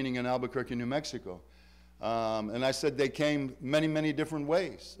convening in Albuquerque, New Mexico. And I said they came many, many different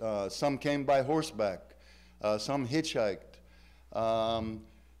ways. Some came by horseback, some hitchhiked,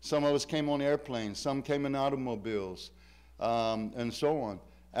 some of us came on airplanes, some came in automobiles, and so on.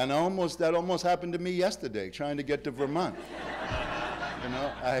 And that almost happened to me yesterday, trying to get to Vermont.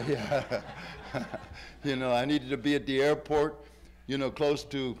 You know, I needed to be at the airport, you know, close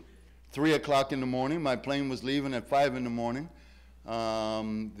to 3 o'clock in the morning. My plane was leaving at 5 in the morning.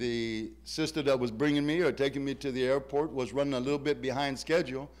 The sister that was bringing me or taking me to the airport was running a little bit behind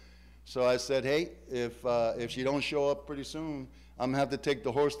schedule. So I said, hey, if she don't show up pretty soon, I'm gonna have to take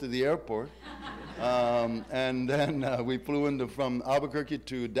the horse to the airport. And then we flew from Albuquerque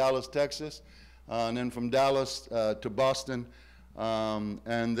to Dallas, Texas, and then from Dallas to Boston.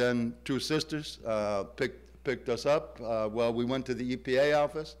 And then two sisters picked us up. Well, we went to the EPA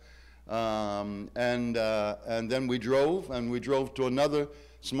office. And then we drove to another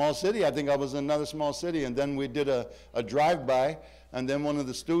small city. I think I was in another small city, and then we did a drive-by, and then one of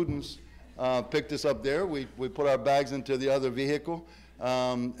the students picked us up there. We put our bags into the other vehicle,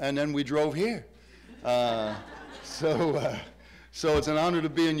 and then we drove here. So it's an honor to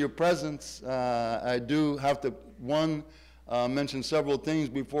be in your presence. I do have to, mention several things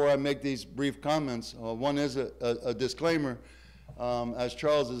before I make these brief comments. One is a disclaimer. As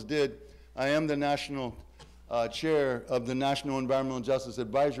Charles did, I am the national chair of the National Environmental Justice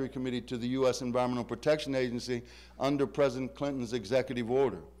Advisory Committee to the U.S. Environmental Protection Agency under President Clinton's executive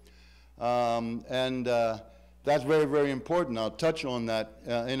order. That's very, very important. I'll touch on that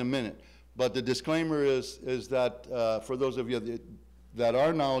in a minute. But the disclaimer is that for those of you that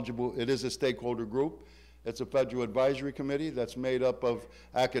are knowledgeable, it is a stakeholder group. It's a federal advisory committee that's made up of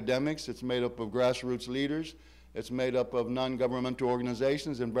academics. It's made up of grassroots leaders. It's made up of non-governmental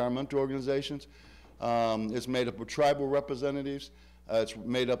organizations, environmental organizations. It's made up of tribal representatives. It's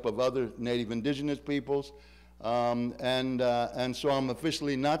made up of other Native Indigenous peoples. And so I'm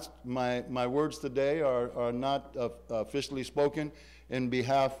officially not, my words today are not officially spoken in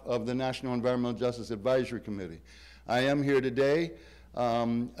behalf of the National Environmental Justice Advisory Committee. I am here today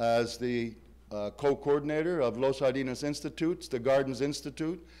as the co-coordinator of Los Jardines Institutes, the Gardens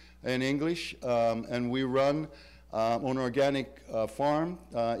Institute in English, and we run an organic farm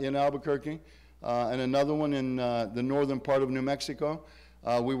in Albuquerque and another one in the northern part of New Mexico.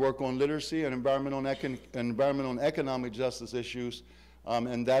 We work on literacy and environmental and economic justice issues,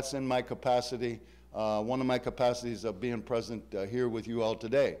 and that's in my capacity, one of my capacities of being present here with you all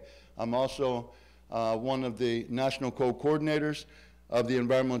today. I'm also one of the national co-coordinators of the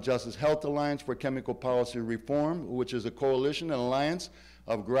Environmental Justice Health Alliance for Chemical Policy Reform, which is a coalition, an alliance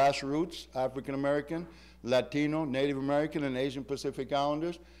of grassroots, African American, Latino, Native American, and Asian Pacific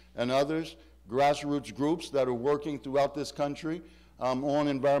Islanders, and others, grassroots groups that are working throughout this country on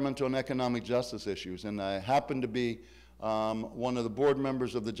environmental and economic justice issues. And I happen to be one of the board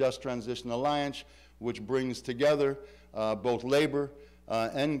members of the Just Transition Alliance, which brings together both labor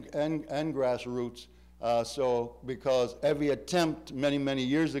and grassroots. Because every attempt many, many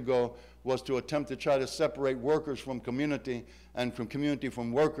years ago was to attempt to try to separate workers from community and from community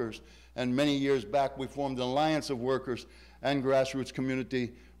from workers. And many years back, we formed an alliance of workers and grassroots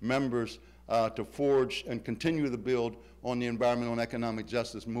community members to forge and continue to build on the environmental and economic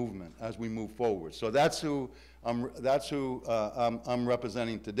justice movement as we move forward. So that's who I'm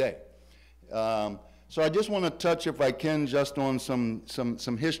representing today. So I just want to touch, if I can, just on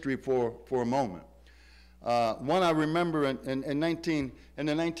some history for a moment. One, I remember in the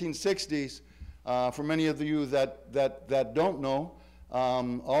 1960s, for many of you that don't know,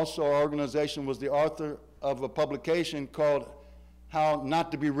 also our organization was the author of a publication called How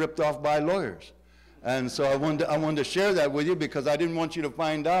Not to Be Ripped Off by Lawyers. And so I wanted to share that with you because I didn't want you to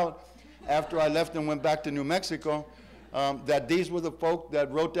find out after I left and went back to New Mexico that these were the folk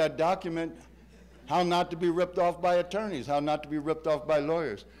that wrote that document, How Not to Be Ripped Off by Attorneys, How Not to Be Ripped Off by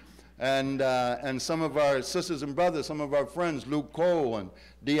Lawyers. And some of our sisters and brothers, some of our friends, Luke Cole and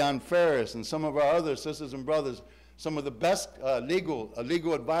Dion Ferris, and some of our other sisters and brothers, some of the best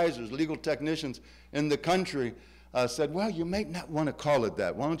legal advisors, legal technicians in the country, said, well, you may not want to call it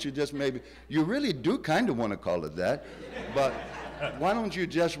that. Why don't you just maybe, you really do kind of want to call it that, but why don't you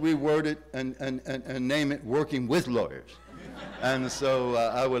just reword it and name it Working with Lawyers? And so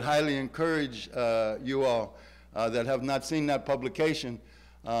I would highly encourage you all that have not seen that publication.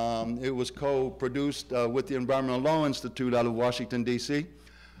 It was co-produced with the Environmental Law Institute out of Washington, D.C.,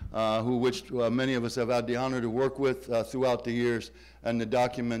 which many of us have had the honor to work with throughout the years. And the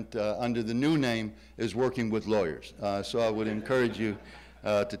document under the new name is Working with Lawyers. So I would encourage you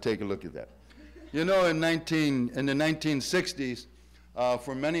to take a look at that. You know, in the 1960s,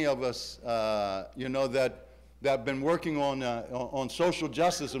 for many of us, you know, that have been working on social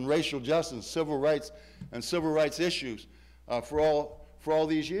justice and racial justice, civil rights issues for all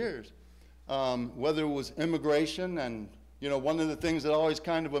these years, whether it was immigration. And you know, one of the things that always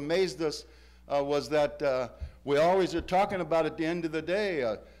kind of amazed us was that we always are talking about at the end of the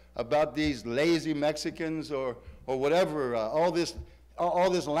day about these lazy Mexicans or whatever, all this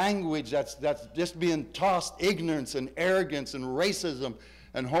language that's just being tossed, ignorance and arrogance and racism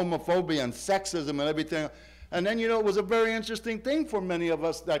and homophobia and sexism and everything. And then, you know, it was a very interesting thing for many of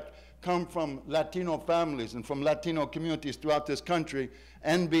us that come from Latino families and from Latino communities throughout this country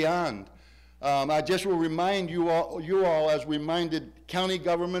and beyond. I just will remind you all, as reminded county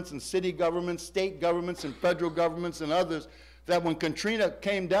governments and city governments, state governments and federal governments and others, that when Katrina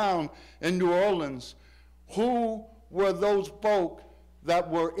came down in New Orleans, who were those folk that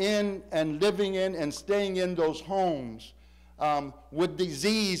were in and living in and staying in those homes with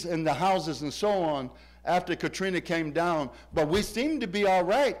disease in the houses and so on after Katrina came down? But we seemed to be all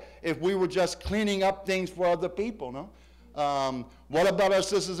right if we were just cleaning up things for other people, no? What about our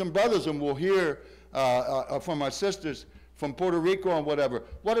sisters and brothers? And we'll hear from our sisters from Puerto Rico and whatever.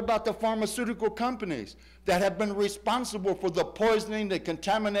 What about the pharmaceutical companies that have been responsible for the poisoning, the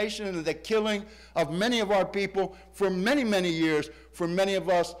contamination, and the killing of many of our people for many, many years, for many of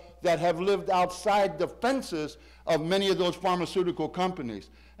us that have lived outside the fences of many of those pharmaceutical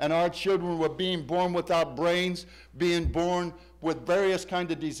companies? And our children were being born without brains, being born with various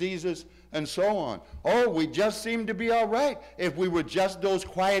kinds of diseases, and so on. Oh, we just seem to be all right if we were just those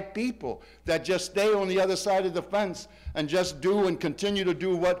quiet people that just stay on the other side of the fence and just do and continue to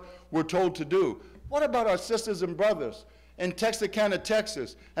do what we're told to do. What about our sisters and brothers in Texarkana,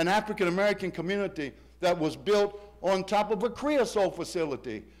 Texas, an African-American community that was built on top of a creosote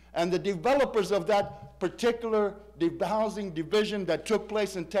facility? And the developers of that particular housing division that took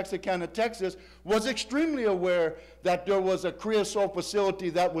place in Texarkana, Texas, was extremely aware that there was a creosote facility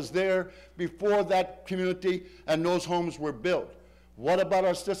that was there before that community and those homes were built. What about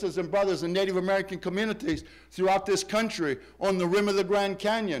our sisters and brothers in Native American communities throughout this country on the rim of the Grand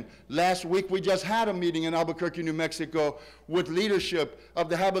Canyon? Last week we just had a meeting in Albuquerque, New Mexico with leadership of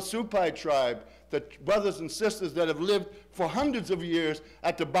the Havasupai tribe, the brothers and sisters that have lived for hundreds of years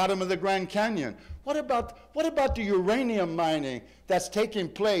at the bottom of the Grand Canyon. What about the uranium mining that's taking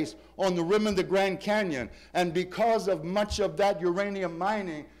place on the rim of the Grand Canyon? And because of much of that uranium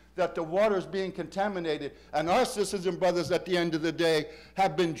mining, that the water is being contaminated, and our sisters and brothers at the end of the day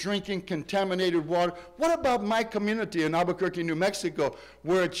have been drinking contaminated water. What about my community in Albuquerque, New Mexico,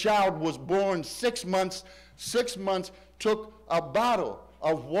 where a child was born 6 months, took a bottle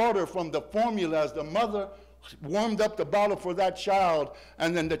of water from the formula as the mother warmed up the bottle for that child,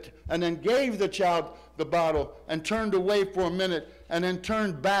 and then gave the child the bottle and turned away for a minute and then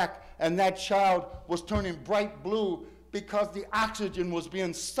turned back, and that child was turning bright blue because the oxygen was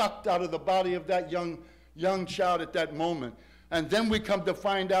being sucked out of the body of that young child at that moment. And then we come to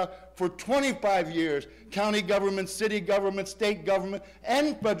find out for 25 years, county government, city government, state government,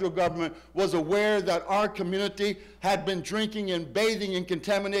 and federal government was aware that our community had been drinking and bathing in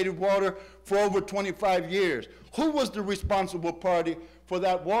contaminated water for over 25 years. Who was the responsible party for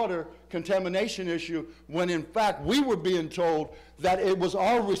that water contamination issue when in fact we were being told that it was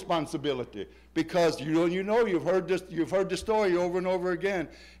our responsibility? Because you've heard the story over and over again.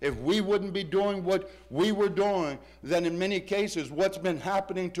 If we wouldn't be doing what we were doing, then in many cases what's been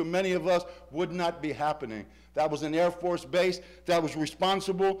happening to many of us would not be happening. That was an Air Force base that was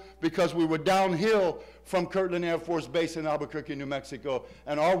responsible because we were downhill from Kirtland Air Force Base in Albuquerque, New Mexico,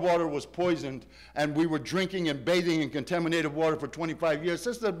 and our water was poisoned, and we were drinking and bathing in contaminated water for 25 years.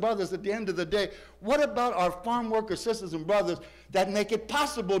 Sisters and brothers, at the end of the day, what about our farm worker sisters and brothers that make it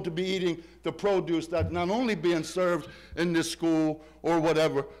possible to be eating the produce that's not only being served in this school or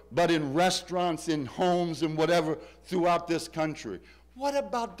whatever, but in restaurants, in homes, and whatever throughout this country? What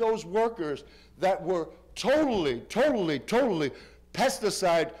about those workers that were totally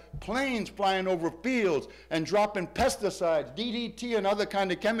pesticide planes flying over fields and dropping pesticides, DDT and other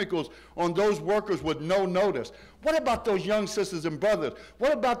kind of chemicals on those workers with no notice? What about those young sisters and brothers?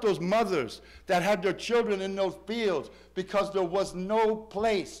 What about those mothers that had their children in those fields because there was no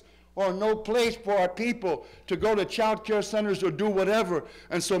place for our people to go to child care centers or do whatever?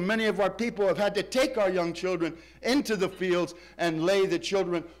 And so many of our people have had to take our young children into the fields and lay the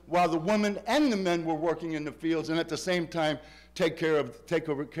children while the women and the men were working in the fields, and at the same time take care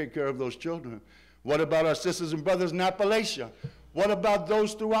of those children. What about our sisters and brothers in Appalachia? What about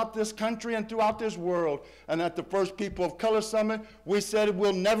those throughout this country and throughout this world? And at the first People of Color Summit, we said it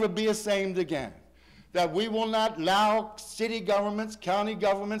will never be the same again. That we will not allow city governments, county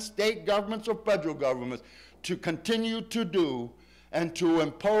governments, state governments, or federal governments to continue to do and to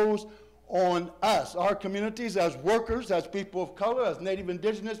impose on us, our communities, as workers, as people of color, as Native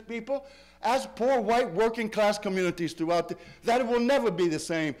Indigenous people, as poor white working class communities throughout that it will never be the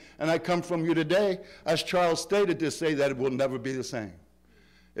same. And I come from you today, as Charles stated, to say that it will never be the same.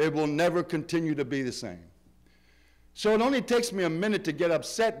 It will never continue to be the same. So it only takes me a minute to get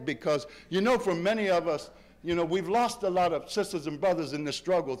upset because, for many of us, we've lost a lot of sisters and brothers in the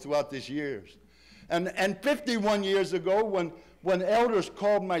struggle throughout these years. And 51 years ago, when elders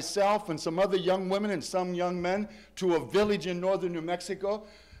called myself and some other young women and some young men to a village in northern New Mexico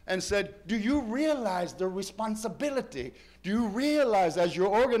and said, do you realize the responsibility? Do you realize, as you're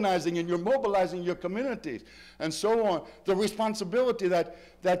organizing and you're mobilizing your communities and so on, the responsibility that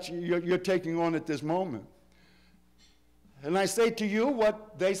you're taking on at this moment? And I say to you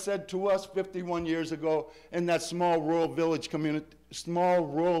what they said to us 51 years ago in that small rural village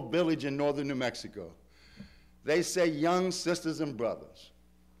in northern New Mexico. They say, young sisters and brothers,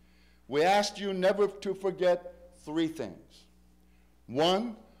 we asked you never to forget 3 things.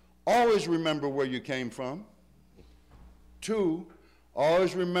 1, always remember where you came from. 2,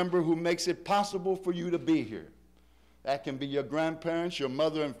 always remember who makes it possible for you to be here. That can be your grandparents, your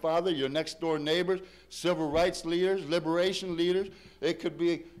mother and father, your next door neighbors, civil rights leaders, liberation leaders. It could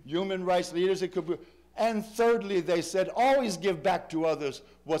be human rights leaders. It could be, and thirdly, they said, always give back to others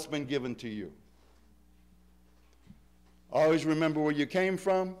what's been given to you. Always remember where you came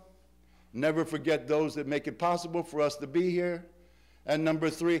from. Never forget those that make it possible for us to be here. And number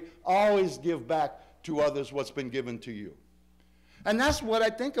 3, always give back to others what's been given to you. And that's what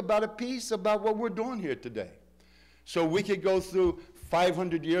I think about a piece about what we're doing here today. So we could go through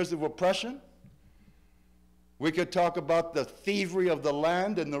 500 years of oppression. We could talk about the thievery of the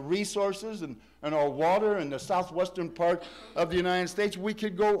land and the resources and our water in the southwestern part of the United States. We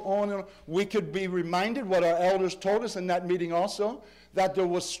could go on and we could be reminded what our elders told us in that meeting also, that there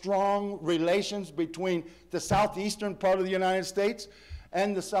was strong relations between the southeastern part of the United States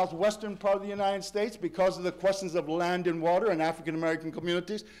and the southwestern part of the United States because of the questions of land and water in African American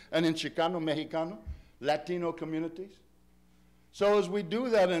communities and in Chicano, Mexicano, Latino communities. So as we do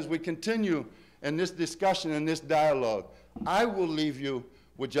that and as we continue in this discussion and this dialogue, I will leave you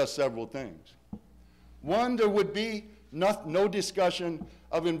with just several things. 1, there would be no discussion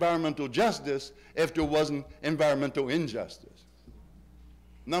of environmental justice if there wasn't environmental injustice.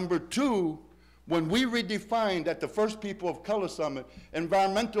 Number 2, when we redefined at the first People of Color Summit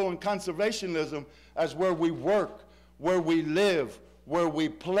environmental and conservationism as where we work, where we live, where we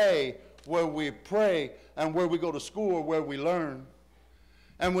play, where we pray, and where we go to school or where we learn.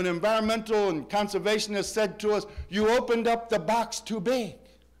 And when environmental and conservationists said to us, you opened up the box too big.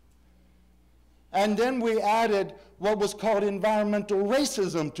 And then we added what was called environmental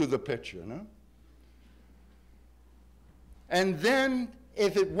racism to the picture. No? And then,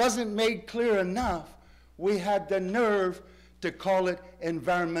 if it wasn't made clear enough, we had the nerve to call it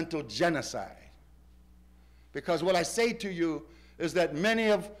environmental genocide. Because what I say to you is that many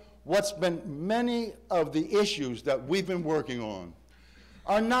of the issues that we've been working on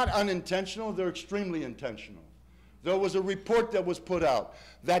are not unintentional, they're extremely intentional. There was a report that was put out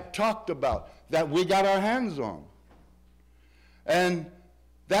that talked about, that we got our hands on. And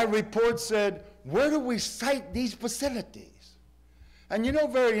that report said, where do we site these facilities? And you know,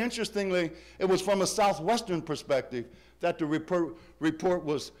 very interestingly, it was from a Southwestern perspective that the report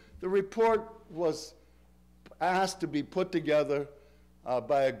was asked to be put together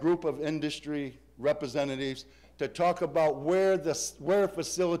by a group of industry representatives to talk about where a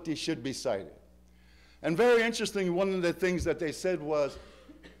facility should be sited. And very interestingly, one of the things that they said was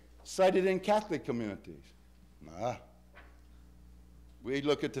sited in Catholic communities. Nah. We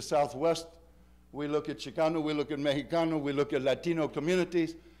look at the Southwest, we look at Chicano, we look at Mexicano, we look at Latino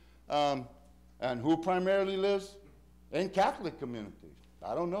communities, and who primarily lives in Catholic communities?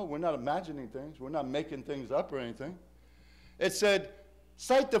 I don't know, we're not imagining things, we're not making things up or anything. It said,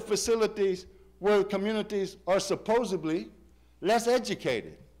 cite the facilities where communities are supposedly less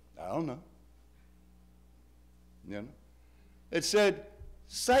educated. I don't know. You know? It said,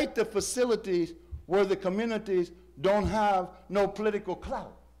 cite the facilities where the communities don't have no political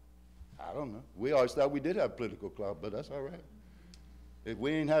clout. I don't know. We always thought we did have political clout, but that's all right. If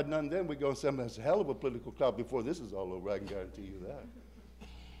we ain't had none then, we're going to say that's a hell of a political clout before this is all over. I can guarantee you that.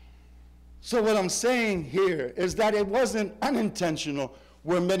 So what I'm saying here is that it wasn't unintentional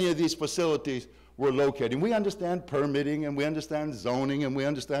where many of these facilities were located. And we understand permitting, and we understand zoning, and we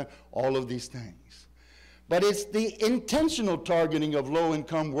understand all of these things. But it's the intentional targeting of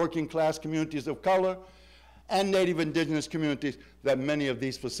low-income, working-class communities of color and Native Indigenous communities that many of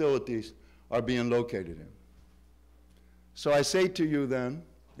these facilities are being located in. So I say to you then,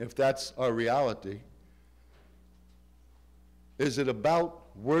 if that's our reality, is it about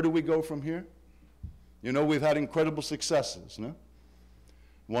where do we go from here? You know, we've had incredible successes, no?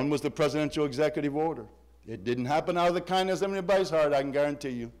 One was the presidential executive order. It didn't happen out of the kindness of anybody's heart, I can guarantee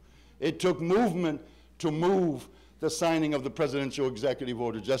you. It took movement to move the signing of the presidential executive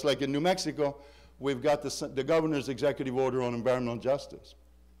order. Just like in New Mexico, we've got the governor's executive order on environmental justice.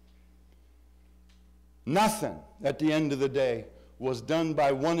 Nothing, at the end of the day, was done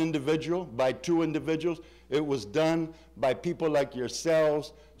by one individual, by two individuals. It was done by people like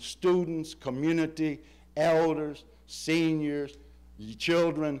yourselves, students, community, elders, seniors,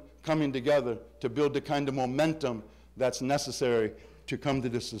 children coming together to build the kind of momentum that's necessary to come to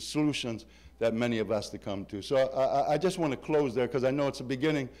the solutions that many of us to come to. So I just want to close there because I know it's the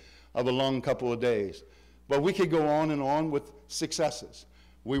beginning of a long couple of days. But we could go on with successes.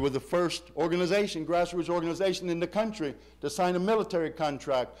 We were the first organization, grassroots organization in the country to sign a military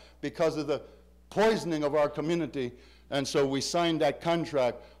contract because of the poisoning of our community. And so we signed that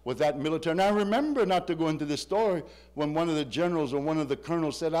contract with that military. And I remember, not to go into this story, when one of the generals or one of the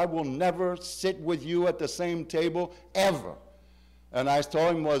colonels said, I will never sit with you at the same table ever. And I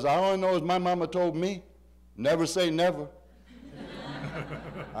told him all I know is my mama told me, never say never.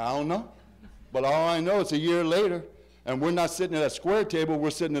 I don't know. But all I know is a year later, and we're not sitting at a square table, we're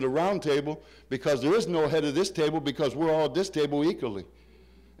sitting at a round table because there is no head of this table because we're all at this table equally.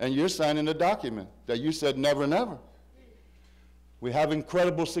 And you're signing a document that you said never, never. We have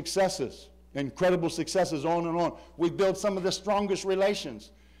incredible successes on and on. We built some of the strongest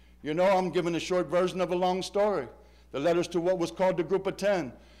relations. You know, I'm giving a short version of a long story. The letters to what was called the Group of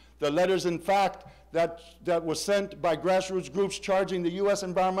 10. The letters, in fact, that were sent by grassroots groups charging the U.S.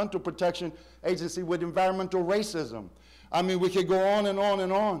 Environmental Protection Agency with environmental racism. I mean, we could go on and on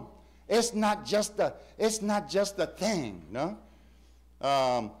and on. It's not just a thing, no?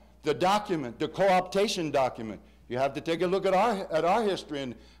 The document, the co-optation document, you have to take a look at our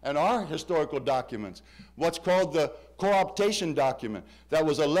history and our historical documents. What's called the co-optation document. That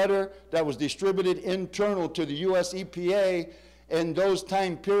was a letter that was distributed internal to the U.S. EPA in those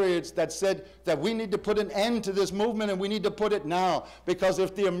time periods that said that we need to put an end to this movement and we need to put it now. Because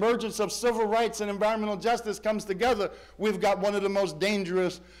if the emergence of civil rights and environmental justice comes together, we've got one of the most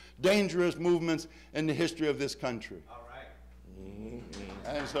dangerous movements in the history of this country. All right.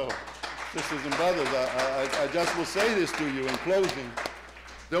 And so, sisters and brothers, I just will say this to you in closing.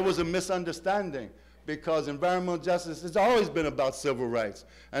 There was a misunderstanding because environmental justice has always been about civil rights,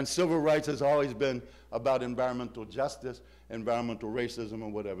 and civil rights has always been about environmental justice, environmental racism,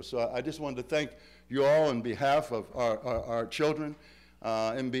 and whatever. So I just wanted to thank you all on behalf of our children,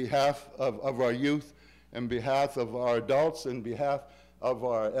 in behalf of our youth, in behalf of our adults, in behalf of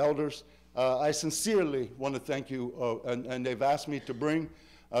our elders. I sincerely want to thank you, and they've asked me to bring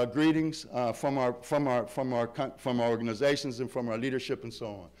greetings from our organizations and from our leadership and so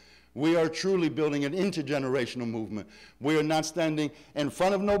on. We are truly building an intergenerational movement. We are not standing in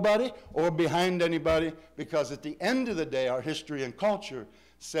front of nobody or behind anybody, because at the end of the day, our history and culture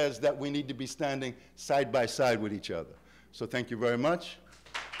says that we need to be standing side by side with each other. So thank you very much.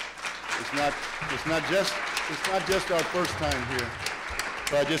 It's not just our first time here,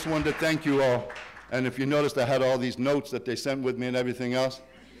 but I just wanted to thank you all. And if you noticed, I had all these notes that they sent with me and everything else,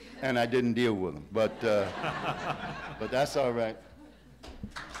 and I didn't deal with them. But that's all right.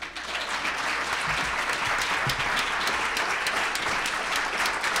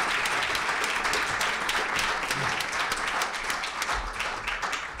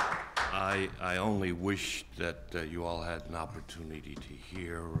 I only wish that you all had an opportunity to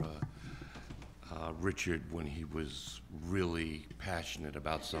hear Richard when he was really passionate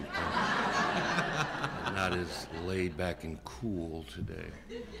about something, and not as laid back and cool today.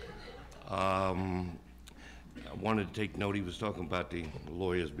 I wanted to take note, he was talking about the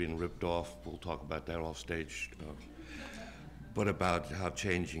lawyers being ripped off. We'll talk about that off stage, but about how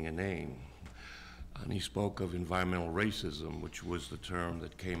changing a name. And he spoke of environmental racism, which was the term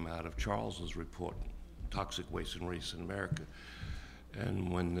that came out of Charles's report, Toxic Waste and Race in America.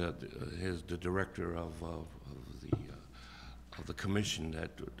 And when the director of the commission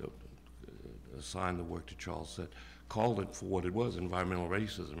that assigned the work to Charles said, called it for what it was, environmental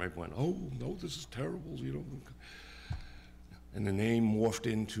racism, everyone went, oh, no, this is terrible, you know. And the name morphed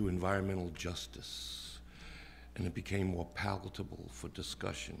into environmental justice, and it became more palatable for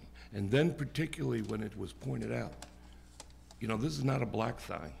discussion. And then particularly when it was pointed out, you know, this is not a black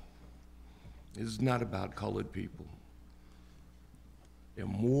thing. This is not about colored people. There are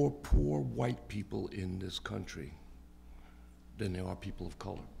more poor white people in this country than there are people of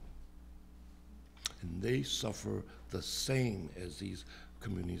color. And they suffer the same as these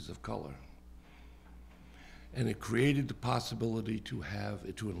communities of color. And it created the possibility to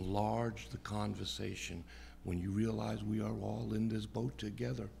enlarge the conversation when you realize we are all in this boat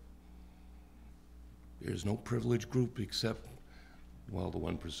together. There's no privileged group except, well, the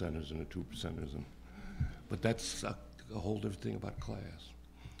 1%ers and the 2%ers. But that's a whole different thing about class.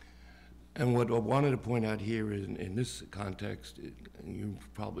 And what I wanted to point out here is, in this context, and you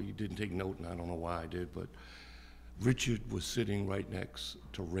probably didn't take note, and I don't know why I did, but Richard was sitting right next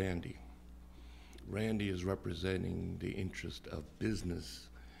to Randy. Randy is representing the interest of business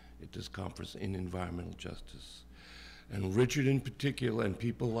at this conference in environmental justice. And Richard in particular, and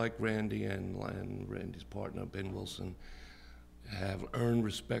people like Randy and Randy's partner, Ben Wilson, have earned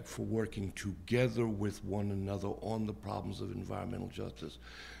respect for working together with one another on the problems of environmental justice.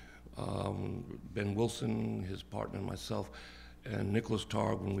 Ben Wilson, his partner, and myself, and Nicholas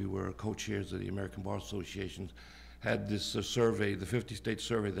Targ, when we were co-chairs of the American Bar Association, had this survey, the 50-state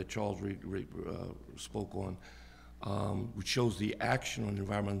survey that Charles spoke on, which shows the action on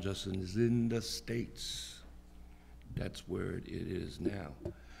environmental justice is in the states. That's where it is now.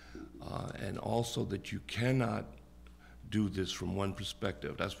 And also that you cannot do this from one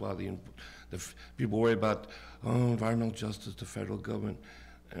perspective. That's why the people worry about, environmental justice, the federal government.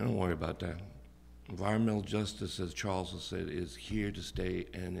 Don't worry about that. Environmental justice, as Charles has said, is here to stay,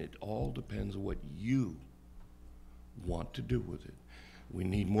 and it all depends on what you want to do with it. We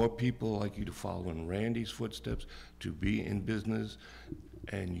need more people like you to follow in Randy's footsteps, to be in business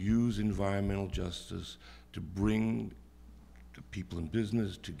and use environmental justice to bring the people in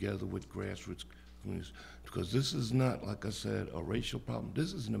business together with grassroots communities. Because this is not, like I said, a racial problem.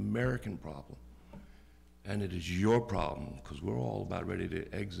 This is an American problem. And it is your problem, because we're all about ready to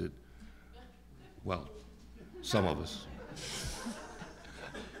exit, well, some of us.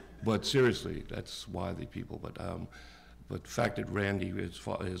 But seriously, that's why the people, but the fact that Randy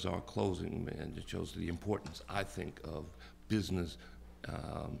is our closing, and it shows the importance, I think, of business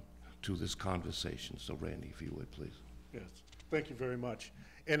to this conversation. So Randy, if you would, please. Yes, thank you very much.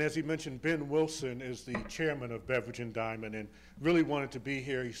 And as he mentioned, Ben Wilson is the chairman of Beveridge and Diamond and really wanted to be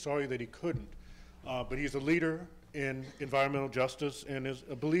here. He's sorry that he couldn't, but he's a leader in environmental justice and is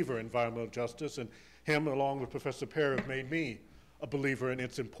a believer in environmental justice, and him, along with Professor Perry, have made me a believer in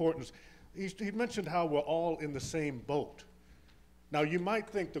its importance. He mentioned how we're all in the same boat. Now, you might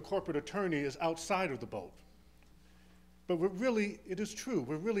think the corporate attorney is outside of the boat, but it is true,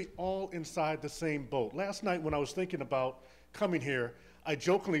 we're really all inside the same boat. Last night when I was thinking about coming here, I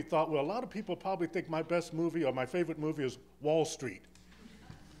jokingly thought, well, a lot of people probably think my best movie or my favorite movie is Wall Street.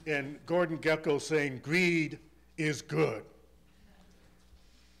 And Gordon Gekko saying, greed is good.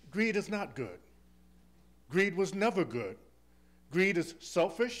 Greed is not good. Greed was never good. Greed is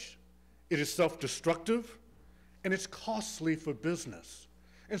selfish, it is self-destructive, and it's costly for business.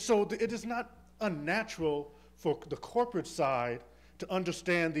 And so it is not unnatural for the corporate side to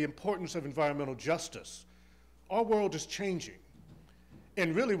understand the importance of environmental justice. Our world is changing.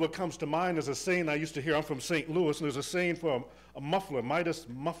 And really what comes to mind is a saying I used to hear. I'm from St. Louis, and there's a saying for a muffler, Midas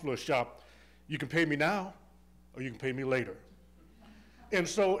muffler shop: you can pay me now, or you can pay me later. And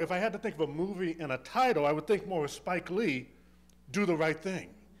so if I had to think of a movie and a title, I would think more of Spike Lee, Do the Right Thing.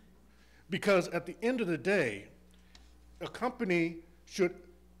 Because at the end of the day, a company should,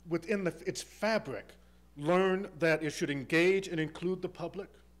 within its fabric, learn that it should engage and include the public.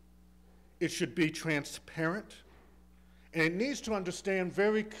 It should be transparent. And it needs to understand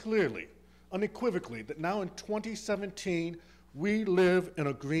very clearly, unequivocally, that now in 2017, we live in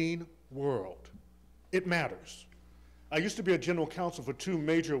a green world. It matters. I used to be a general counsel for 2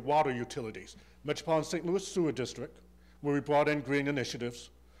 major water utilities, Metropolitan St. Louis Sewer District, where we brought in green initiatives,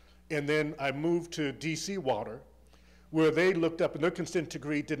 and then I moved to DC Water, where they looked up and their consent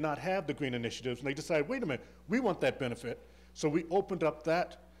decree did not have the green initiatives, and they decided, wait a minute, we want that benefit. So we opened up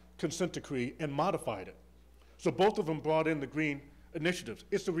that consent decree and modified it. So both of them brought in the green initiatives.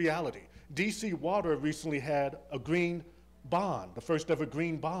 It's a reality. DC Water recently had a green bond, the first ever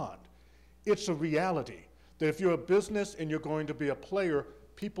green bond. It's a reality that if you're a business and you're going to be a player,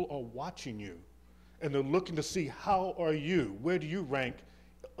 people are watching you, and they're looking to see how are you, where do you rank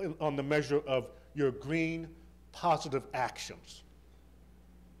on the measure of your green positive actions.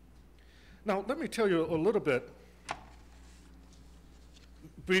 Now, let me tell you a little bit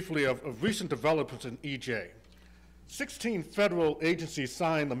briefly of recent developments in EJ. 16 federal agencies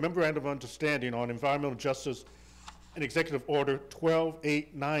signed the Memorandum of Understanding on Environmental Justice and Executive Order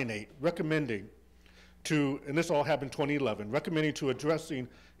 12898, recommending to, and this all happened in 2011, recommending to addressing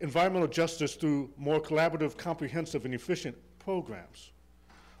environmental justice through more collaborative, comprehensive, and efficient programs.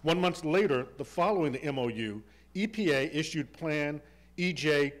 1 month later, following the MOU, EPA issued Plan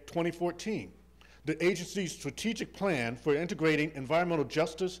EJ 2014, the agency's strategic plan for integrating environmental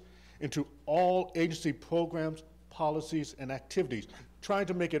justice into all agency programs, policies, and activities, trying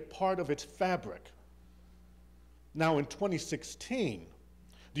to make it part of its fabric. Now in 2016,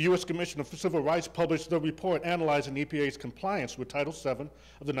 the U.S. Commission for Civil Rights published the report analyzing EPA's compliance with Title VII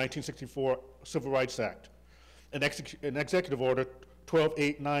of the 1964 Civil Rights Act, an Executive Order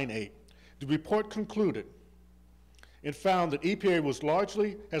 12898. The report concluded and found that EPA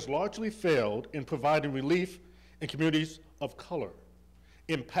has largely failed in providing relief in communities of color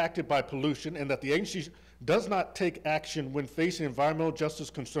impacted by pollution, and that the agency does not take action when facing environmental justice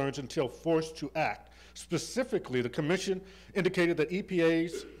concerns until forced to act. Specifically, the Commission indicated that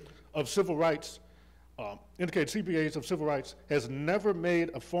EPA's of Civil Rights has never made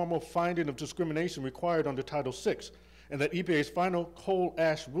a formal finding of discrimination required under Title VI, and that EPA's final coal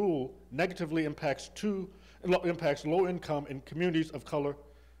ash rule negatively impacts low income and communities of color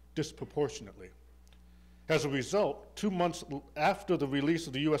disproportionately. As a result, 2 months after the release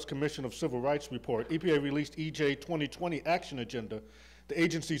of the U.S. Commission of Civil Rights report, EPA released EJ 2020 Action Agenda, the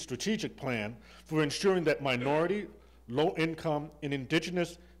agency's strategic plan for ensuring that minority, low-income, and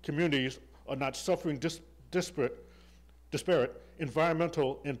indigenous communities are not suffering disparate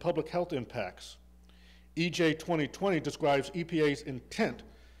environmental and public health impacts. EJ 2020 describes EPA's intent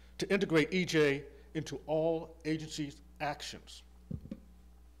to integrate EJ into all agencies' actions.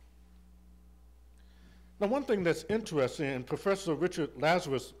 Now, one thing that's interesting, and Professor Richard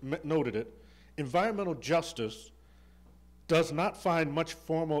Lazarus noted it, environmental justice does not find much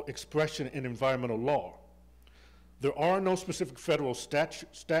formal expression in environmental law. There are no specific federal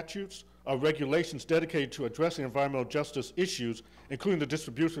statutes or regulations dedicated to addressing environmental justice issues, including the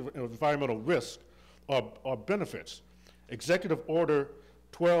distribution of environmental risk or benefits. Executive Order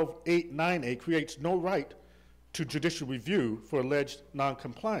 12898 creates no right to judicial review for alleged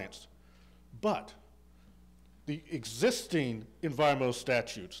noncompliance. But the existing environmental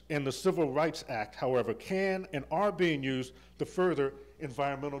statutes and the Civil Rights Act, however, can and are being used to further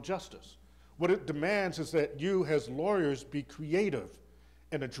environmental justice. What it demands is that you, as lawyers, be creative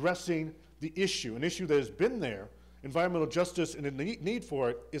in addressing the issue, an issue that has been there. Environmental justice and the need for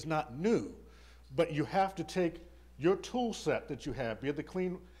it is not new, but you have to take your tool set that you have, be it the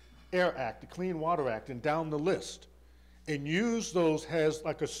Clean Air Act, the Clean Water Act, and down the list, and use those as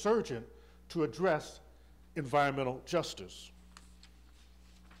like a surgeon to address environmental justice.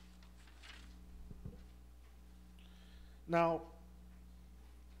 Now,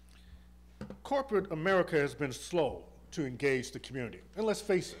 corporate America has been slow to engage the community, and let's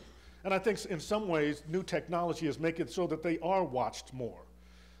face it. And I think in some ways, new technology is making it so that they are watched more,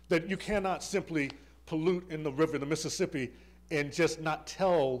 that you cannot simply pollute in the river, the Mississippi, and just not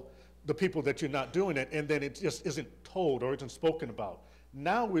tell the people that you're not doing it, and then it just isn't told or isn't spoken about.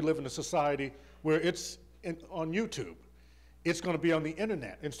 Now we live in a society where it's on YouTube. It's going to be on the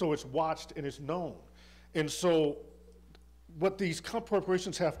internet, and so it's watched and it's known. And so what these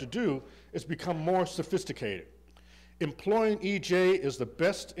corporations have to do is become more sophisticated. Employing EJ is the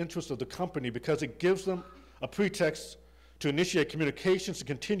best interest of the company because it gives them a pretext to initiate communications to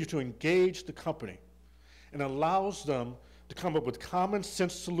continue to engage the company and allows them to come up with common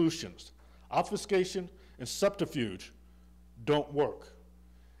sense solutions. Obfuscation and subterfuge don't work.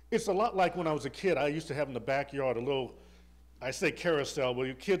 It's a lot like when I was a kid. I used to have in the backyard a little, I say carousel, where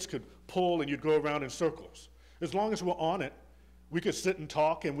your kids could pull and you'd go around in circles. As long as we're on it, we could sit and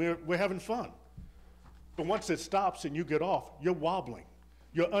talk and we're having fun. But once it stops and you get off, you're wobbling.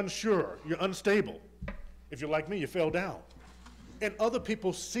 You're unsure. You're unstable. If you're like me, you fell down. And other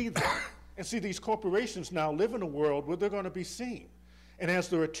people see that and see these corporations now live in a world where they're going to be seen. And as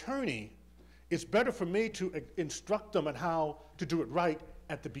their attorney, it's better for me to instruct them on how to do it right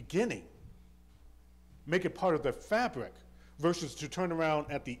at the beginning, make it part of their fabric, versus to turn around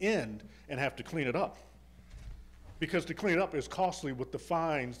at the end and have to clean it up. Because to clean it up is costly with the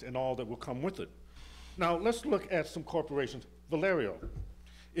fines and all that will come with it. Now, let's look at some corporations. Valerio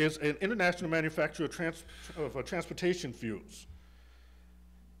is an international manufacturer of transportation fuels.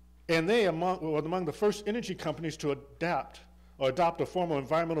 And they were among the first energy companies to adopt a formal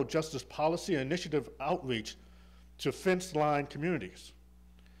environmental justice policy and initiative outreach to fence-line communities.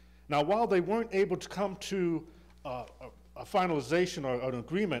 Now, while they weren't able to come to a finalization or an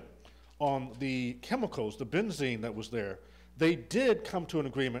agreement on the chemicals, the benzene that was there, they did come to an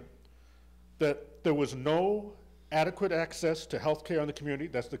agreement that there was no adequate access to health care in the community.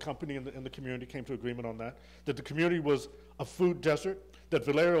 That's the company in the community came to agreement on that. That the community was a food desert. That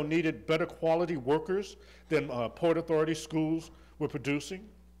Valerio needed better quality workers than Port Authority schools were producing.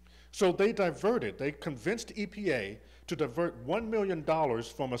 So they convinced EPA to divert $1 million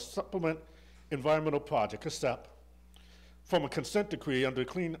from a supplement environmental project, a SEP, from a consent decree under the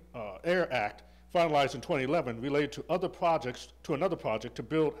Clean Air Act finalized in 2011 related to another project to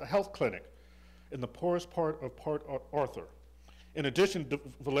build a health clinic in the poorest part of Port Arthur. In addition,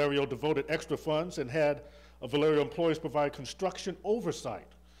 Valerio devoted extra funds and had Valerio employees provide construction oversight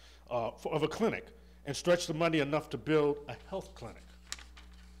of a clinic and stretch the money enough to build a health clinic.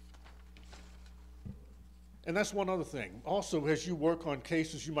 And that's one other thing. Also, as you work on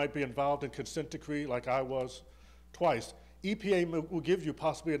cases, you might be involved in consent decree like I was twice. EPA will give you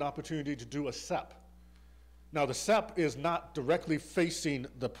possibly an opportunity to do a SEP. Now, the SEP is not directly facing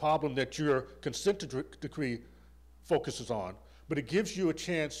the problem that your consent decree focuses on, but it gives you a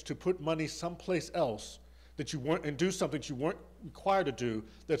chance to put money someplace else that you weren't, and do something that you weren't required to do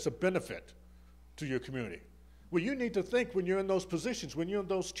that's a benefit to your community. Well, you need to think when you're in those positions, when you're in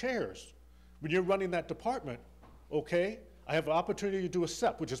those chairs, when you're running that department, okay, I have an opportunity to do a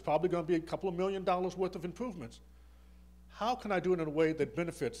SEP, which is probably going to be a couple of $1 million worth of improvements. How can I do it in a way that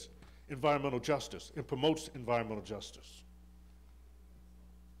benefits environmental justice and promotes environmental justice?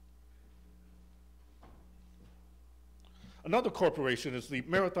 Another corporation is the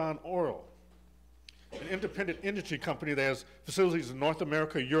Marathon Oil, an independent energy company that has facilities in North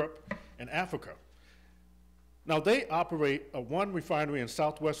America, Europe, and Africa. Now, they operate one refinery in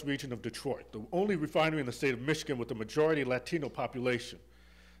southwest region of Detroit, the only refinery in the state of Michigan with a majority Latino population.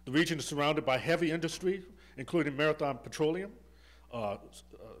 The region is surrounded by heavy industry, including Marathon Petroleum,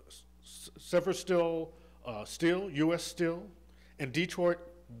 Seversteel Steel, U.S. Steel, and Detroit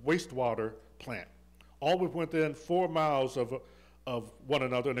Wastewater Plant, all within 4 miles of one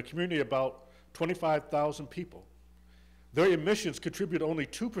another in a community of about 25,000 people. Their emissions contribute only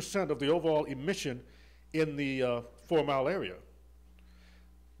 2% of the overall emission in the 4-mile area.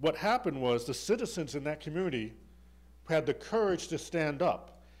 What happened was the citizens in that community had the courage to stand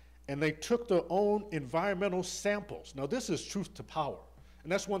up, and they took their own environmental samples. Now, this is truth to power,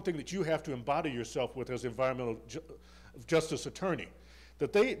 and that's one thing that you have to embody yourself with as environmental justice attorney,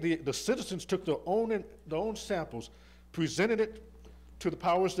 that the citizens took their own samples, presented it to the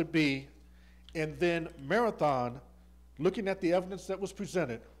powers that be, and then Marathon, looking at the evidence that was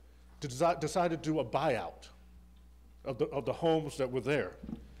presented, decided to do a buyout of the homes that were there.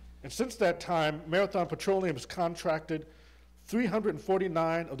 And since that time, Marathon Petroleum has contracted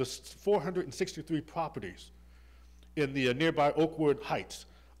 349 of the 463 properties in the nearby Oakwood Heights.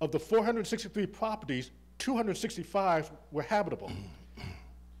 Of the 463 properties, 265 were habitable.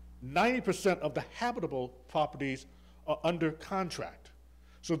 90% of the habitable properties are under contract.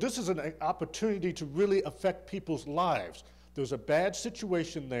 So this is an opportunity to really affect people's lives. There's a bad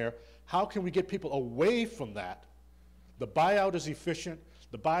situation there. How can we get people away from that? The buyout is efficient.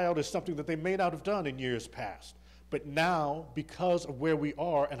 The buyout is something that they may not have done in years past. But now, because of where we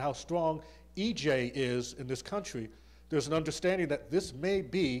are and how strong EJ is in this country, there's an understanding that this may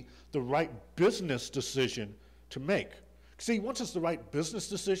be the right business decision to make. See, once it's the right business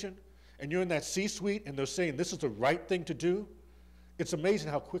decision, and you're in that C-suite and they're saying this is the right thing to do, it's amazing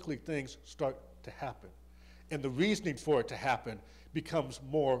how quickly things start to happen. And the reasoning for it to happen becomes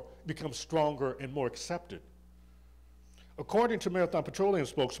stronger and more accepted. According to Marathon Petroleum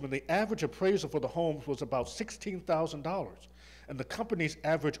spokesman, the average appraisal for the homes was about $16,000, and the company's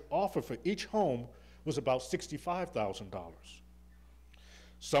average offer for each home was about $65,000.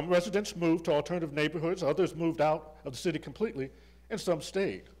 Some residents moved to alternative neighborhoods, others moved out of the city completely, and some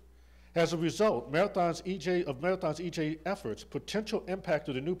stayed. As a result, Marathon's EJ efforts, potential impact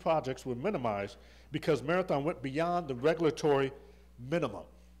of the new projects were minimized because Marathon went beyond the regulatory minimum.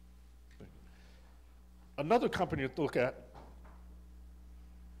 Another company to look at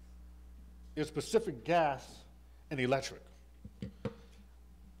is Pacific Gas and Electric.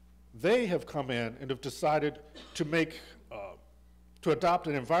 They have come in and have decided to adopt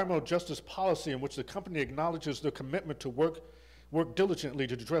an environmental justice policy in which the company acknowledges their commitment to work diligently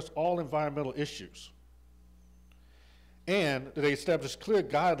to address all environmental issues. And they establish clear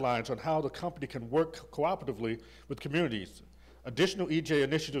guidelines on how the company can work cooperatively with communities. Additional EJ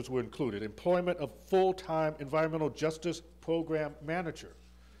initiatives were included: employment of full-time environmental justice program manager.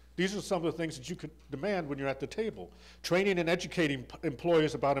 These are some of the things that you could demand when you're at the table. Training and educating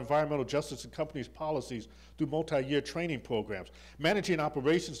employees about environmental justice and companies' policies through multi-year training programs. Managing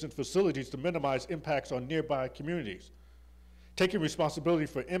operations and facilities to minimize impacts on nearby communities. Taking responsibility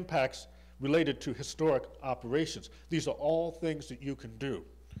for impacts related to historic operations. These are all things that you can do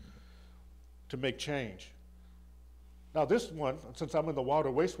to make change. Now this one, since I'm in the water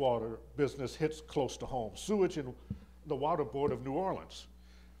wastewater business, hits close to home. Sewage and the Water Board of New Orleans.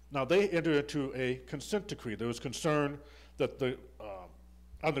 Now they entered into a consent decree. There was concern that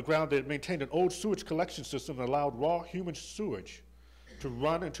on the ground they had maintained an old sewage collection system that allowed raw human sewage to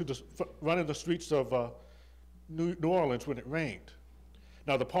run in the streets of New Orleans when it rained.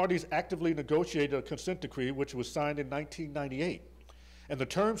 Now the parties actively negotiated a consent decree which was signed in 1998. And the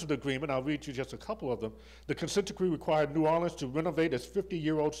terms of the agreement, I'll read you just a couple of them. The consent decree required New Orleans to renovate its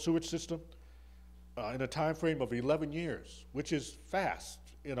 50-year-old sewage system in a time frame of 11 years, which is fast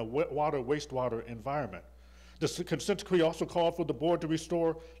in a wastewater environment. The consent decree also called for the board to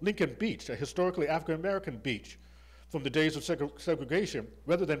restore Lincoln Beach, a historically African-American beach, from the days of segregation,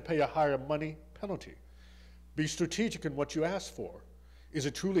 rather than pay a higher money penalty. Be strategic in what you ask for. Is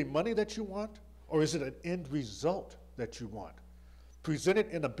it truly money that you want, or is it an end result that you want? Present it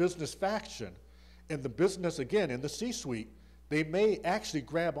in a business fashion, and the business, again, in the C-suite, they may actually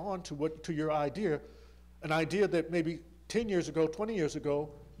grab on to your idea, an idea that maybe 10 years ago, 20 years ago,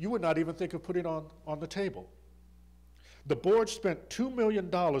 you would not even think of putting on the table. The board spent $2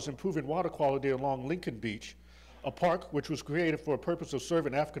 million improving water quality along Lincoln Beach, a park which was created for a purpose of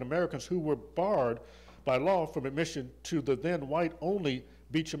serving African Americans who were barred by law from admission to the then white-only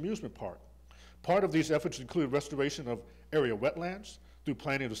beach amusement park. Part of these efforts include restoration of area wetlands through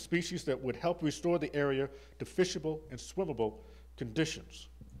planting of species that would help restore the area to fishable and swimmable conditions.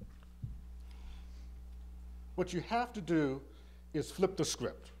 What you have to do is flip the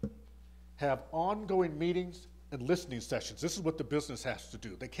script. Have ongoing meetings and listening sessions. This is what the business has to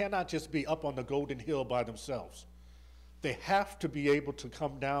do. They cannot just be up on the Golden Hill by themselves. They have to be able to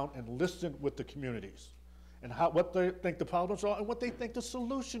come down and listen with the communities and what they think the problems are and what they think the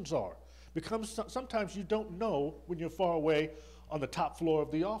solutions are. Because sometimes you don't know when you're far away on the top floor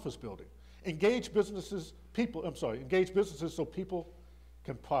of the office building. Engage businesses so people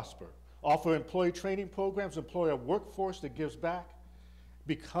can prosper. Offer employee training programs, employ a workforce that gives back.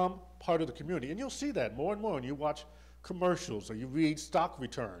 Become part of the community. And you'll see that more and more when you watch commercials or you read stock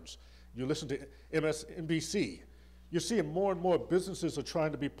returns, you listen to MSNBC. You're seeing more and more businesses are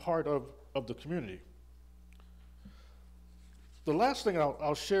trying to be part of the community. The last thing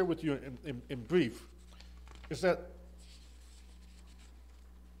I'll share with you in brief is that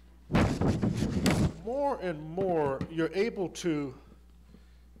more and more you're able to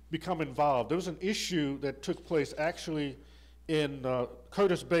become involved. There was an issue that took place actually in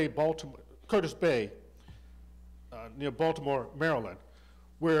Curtis Bay, near Baltimore, Maryland,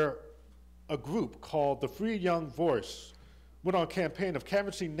 where a group called the Free Young Voice went on a campaign of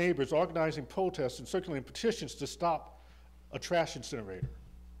canvassing neighbors, organizing protests, and circulating petitions to stop a trash incinerator.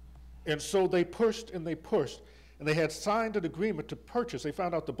 And so they pushed and they pushed, and they had signed an agreement to purchase. They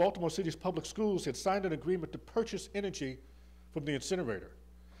found out the Baltimore City's public schools had signed an agreement to purchase energy from the incinerator.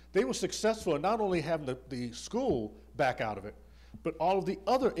 They were successful in not only having the school back out of it, but all of the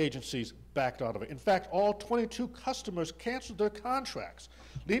other agencies backed out of it. In fact, all 22 customers canceled their contracts,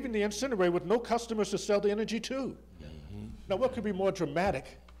 leaving the incinerator with no customers to sell the energy to. Now, what could be more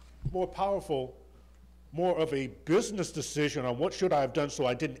dramatic, more powerful, more of a business decision on what should I have done so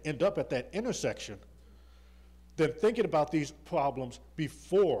I didn't end up at that intersection than thinking about these problems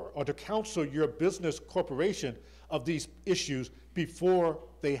before, or to counsel your business corporation of these issues before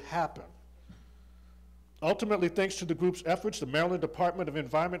they happen. Ultimately, thanks to the group's efforts, the Maryland Department of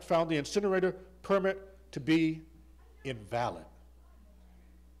Environment found the incinerator permit to be invalid.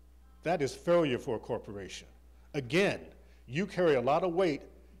 That is failure for a corporation. Again, you carry a lot of weight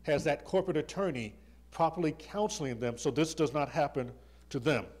as that corporate attorney properly counseling them so this does not happen to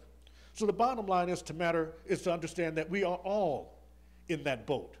them. So the bottom line is to understand that we are all in that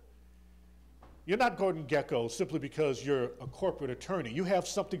boat. You're not Gordon Gekko simply because you're a corporate attorney. You have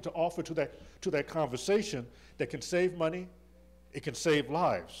something to offer to that conversation that can save money, it can save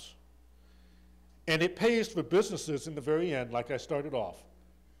lives. And it pays for businesses in the very end, like I started off,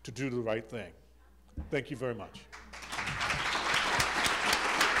 to do the right thing. Thank you very much.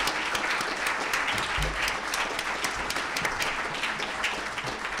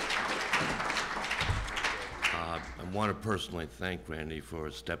 I want to personally thank Randy for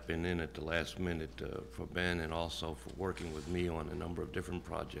stepping in at the last minute for Ben, and also for working with me on a number of different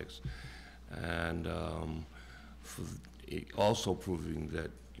projects, and for also proving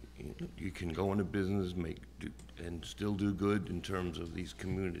that you can go into business, and still do good in terms of these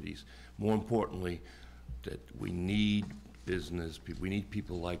communities. More importantly, that we need business, we need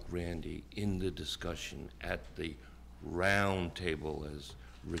people like Randy in the discussion at the round table, as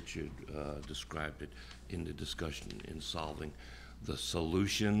Richard described it, in the discussion in solving the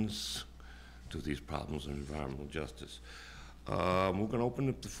solutions to these problems of environmental justice. We're going to open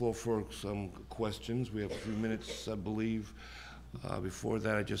up the floor for some questions. We have a few minutes, I believe. Before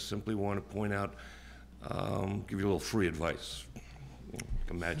that, I just simply want to point out, give you a little free advice.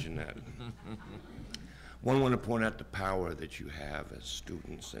 Imagine that. One, I want to point out the power that you have as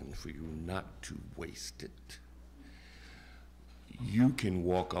students, and for you not to waste it. You can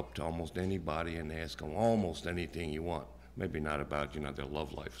walk up to almost anybody and ask them almost anything you want. Maybe not about, their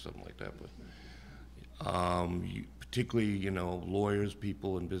love life or something like that, but particularly, lawyers,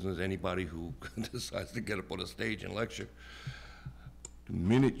 people in business, anybody who decides to get up on a stage and lecture. The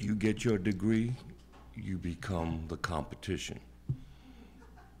minute you get your degree, you become the competition.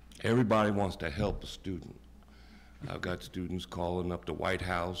 Everybody wants to help a student. I've got students calling up the White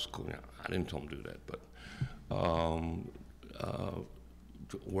House. I didn't tell them to do that, but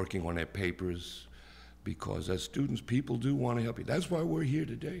working on their papers, because as students, people do want to help you. That's why we're here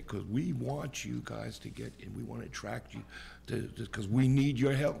today, because we want you guys to get in. We want to attract you, because we need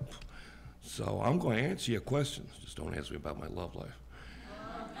your help. So I'm going to answer your questions. Just don't ask me about my love life.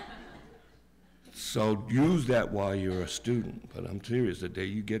 So use that while you're a student. But I'm serious, the day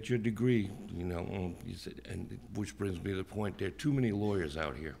you get your degree, and which brings me to the point, there are too many lawyers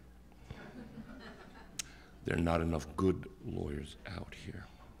out here. There are not enough good lawyers out here.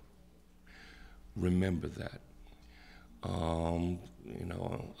 Remember that.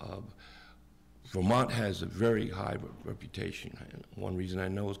 Vermont has a very high reputation. One reason I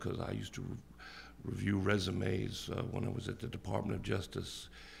know is because I used to review resumes when I was at the Department of Justice,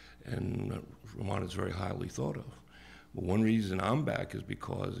 and Vermont is very highly thought of. But one reason I'm back is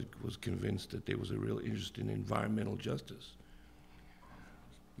because I was convinced that there was a real interest in environmental justice.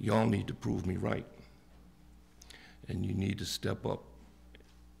 Y'all need to prove me right. And you need to step up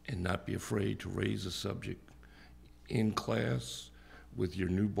and not be afraid to raise a subject in class with your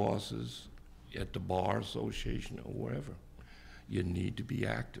new bosses at the bar association or wherever. You need to be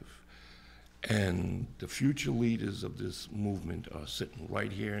active. And the future leaders of this movement are sitting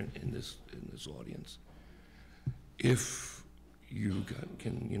right here in this audience. If you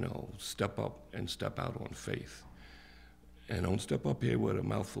can, step up and step out on faith. And don't step up here with a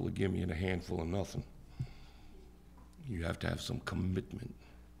mouthful of gimme and a handful of nothing. You have to have some commitment.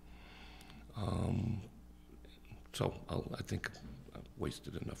 So I think I've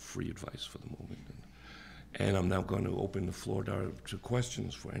wasted enough free advice for the movement. And I'm now going to open the floor to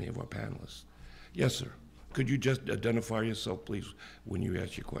questions for any of our panelists. Yes, sir. Could you just identify yourself, please, when you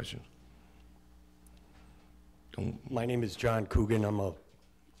ask your question? My name is John Coogan. I'm a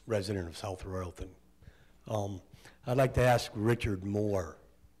resident of South Royalton. I'd like to ask Richard Moore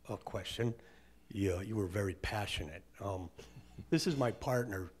a question. You were very passionate. This is my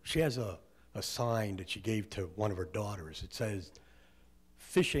partner. She has a sign that she gave to one of her daughters. It says,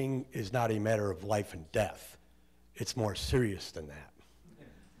 "Fishing is not a matter of life and death. It's more serious than that."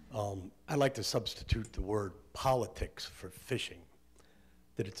 I'd like to substitute the word politics for fishing,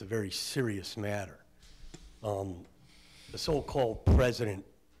 that it's a very serious matter. The so-called president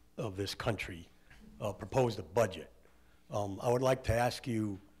of this country proposed a budget. I would like to ask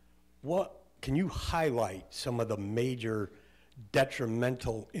you, can you highlight some of the major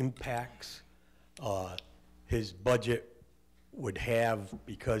detrimental impacts his budget would have,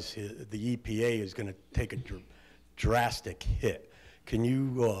 because the EPA is going to take a drastic hit? Can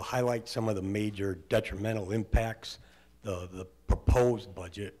you highlight some of the major detrimental impacts the proposed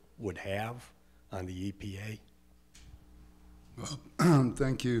budget would have on the EPA? Well,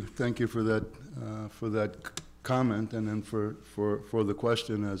 thank you for that comment, and then for the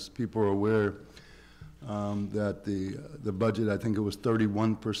question. As people are aware, that the budget, I think it was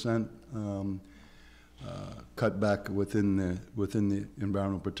 31% cut back within the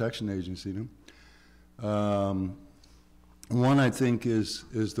Environmental Protection Agency. One, I think, is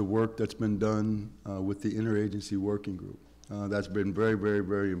the work that's been done with the Interagency Working Group. That's been very, very,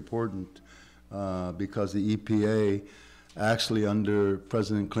 very important because the EPA, actually under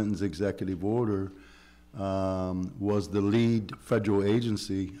President Clinton's executive order, was the lead federal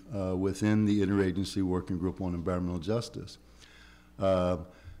agency within the Interagency Working Group on Environmental Justice.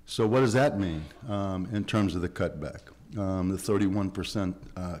 So what does that mean in terms of the cutback, the 31%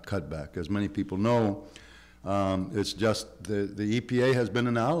 cutback? As many people know, it's just the EPA has been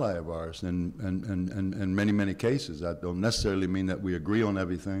an ally of ours in many, many cases. That don't necessarily mean that we agree on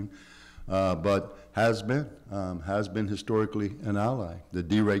everything, but has been historically an ally. The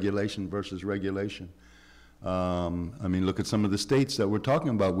deregulation versus regulation. I mean, look at some of the states that we're talking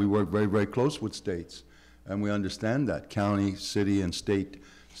about. We work very, very close with states, and we understand that, county, city, and state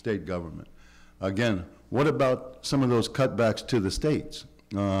government. Again, what about some of those cutbacks to the states?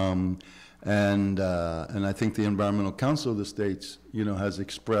 And I think the Environmental Council of the states, has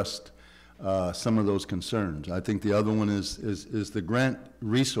expressed some of those concerns. I think the other one is the grant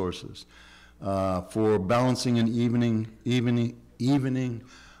resources for balancing and evening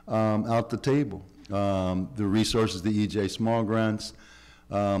out the table. The resources, the EJ small grants,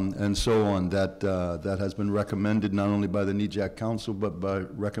 and so on, that has been recommended not only by the NEJAC Council,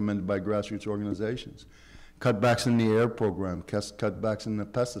 but recommended by grassroots organizations. Cutbacks in the air program, cutbacks in the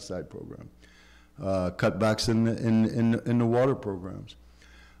pesticide program, cutbacks in the water programs.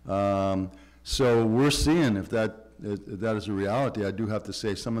 So we're seeing if that is a reality. I do have to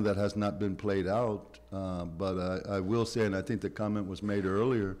say some of that has not been played out, but I will say, and I think the comment was made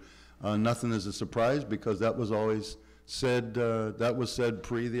earlier, nothing is a surprise because that was always said,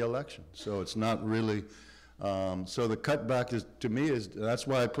 pre the election. So it's not really, so the cutback is, to me, that's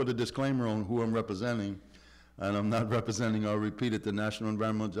why I put a disclaimer on who I'm representing, and I'm not representing, I'll repeat it, the National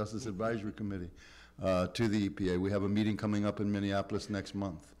Environmental Justice Advisory Committee to the EPA. We have a meeting coming up in Minneapolis next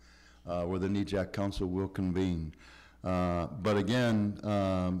month where the NEJAC Council will convene. But again,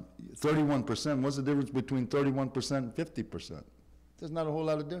 31%, what's the difference between 31% and 50%? There's not a whole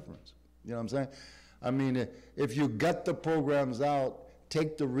lot of difference. You know what I'm saying? I mean, if you gut the programs out,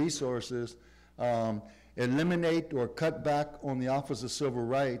 take the resources, eliminate or cut back on the Office of Civil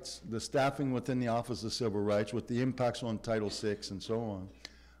Rights, the staffing within the Office of Civil Rights with the impacts on Title VI and so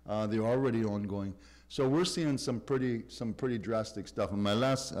on, they're already ongoing. So we're seeing some pretty drastic stuff. And my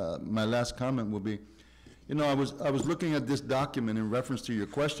last comment will be, I was looking at this document in reference to your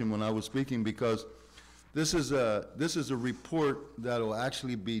question when I was speaking, because this is a report that will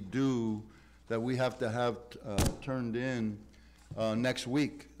actually be due, that we have to have turned in next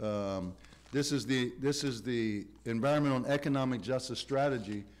week. This is the Environmental and Economic Justice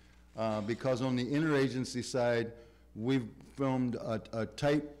Strategy, because on the interagency side, we've formed a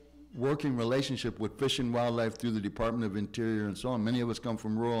tight working relationship with Fish and Wildlife through the Department of Interior and so on. Many of us come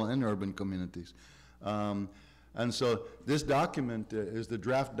from rural and urban communities. And so this document is the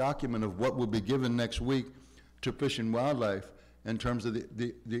draft document of what will be given next week to Fish and Wildlife in terms of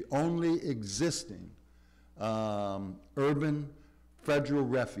the only existing urban federal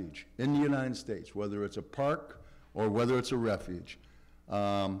refuge in the United States, whether it's a park or whether it's a refuge.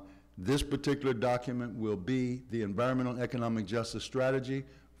 This particular document will be the Environmental and Economic Justice Strategy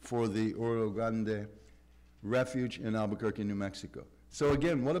for the Oro Grande Refuge in Albuquerque, New Mexico. So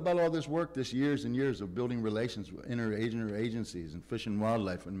again, what about all this work, this years and years of building relations with interagencies and Fish and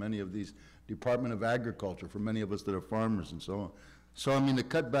Wildlife and many of these Department of Agriculture for many of us that are farmers and so on. So I mean, the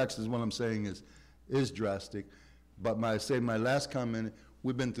cutbacks is what I'm saying is drastic. But my last comment,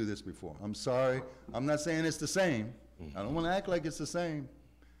 we've been through this before. I'm sorry, I'm not saying it's the same. I don't want to act like it's the same.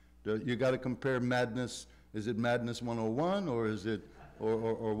 You got to compare madness. Is it Madness 101 or is it,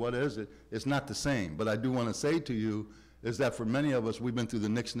 or what is it? It's not the same. But I do want to say to you is that for many of us, we've been through the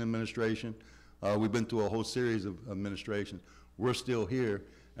Nixon administration, We've been through a whole series of administrations. We're still here,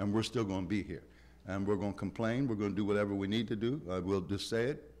 and we're still going to be here. And we're going to complain. We're going to do whatever we need to do. We'll just say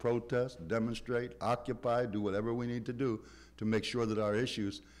it, protest, demonstrate, occupy, do whatever we need to do to make sure that our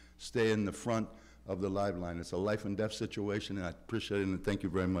issues stay in the front of the lifeline. It's a life and death situation, and I appreciate it, and thank you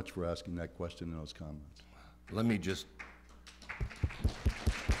very much for asking that question and those comments. Let me just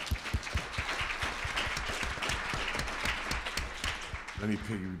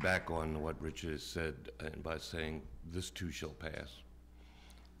piggyback on what Richard has said by saying this too shall pass.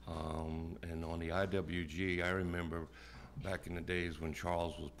 And on the IWG, I remember back in the days when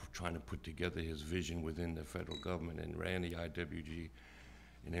Charles was trying to put together his vision within the federal government and ran the IWG,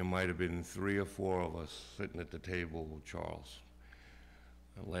 and there might have been 3 or 4 of us sitting at the table with Charles.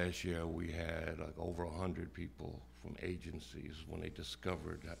 And last year we had like over 100 people from agencies when they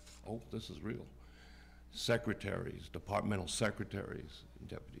discovered that, oh, this is real. Secretaries, departmental secretaries, and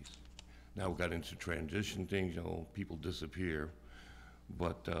deputies. Now we got into transition things, you know, people disappear.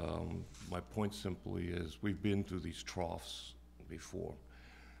 But my point simply is we've been through these troughs before.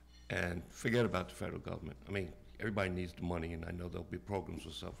 And forget about the federal government. I mean, everybody needs the money, and I know there'll be programs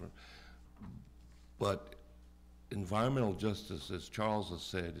for suffering. But environmental justice, as Charles has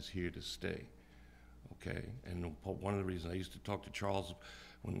said, is here to stay, okay? And one of the reasons I used to talk to Charles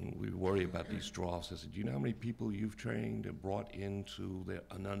when we worry about these troughs, I said, do you know how many people you've trained and brought into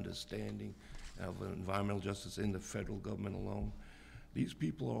an understanding of environmental justice in the federal government alone? These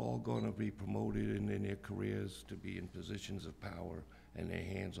people are all going to be promoted in their careers to be in positions of power and their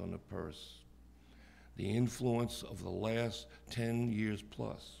hands on the purse. The influence of the last 10 years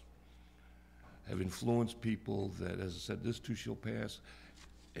plus have influenced people that, as I said, this too shall pass,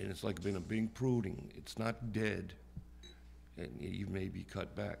 and it's like been a big pruning. It's not dead, and you may be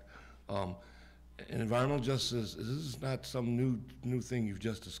cut back. And environmental justice, this is not some new thing you've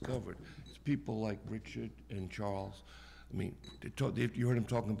just discovered. It's people like Richard and Charles. I mean, you heard him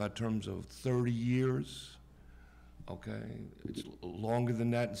talking about terms of 30 years, okay? It's longer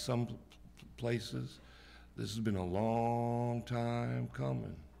than that in some places. This has been a long time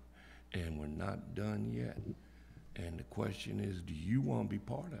coming, and we're not done yet. And the question is, do you want to be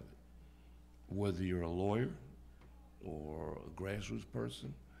part of it? Whether you're a lawyer or a grassroots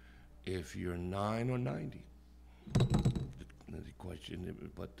person, if you're 9 or 90, the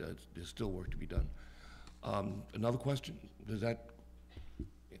question, but there's still work to be done. Another question? Does that?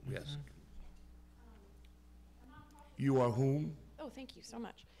 Yes. You are whom? Oh, thank you so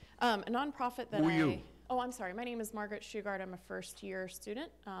much. A nonprofit that Who are you? Oh, I'm sorry. My name is Margaret Shugart. I'm a first-year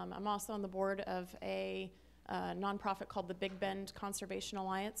student. I'm also on the board of a nonprofit called the Big Bend Conservation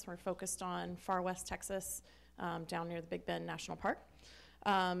Alliance. We're focused on far west Texas, down near the Big Bend National Park.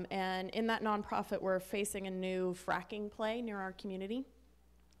 And in that nonprofit, we're facing a new fracking play near our community.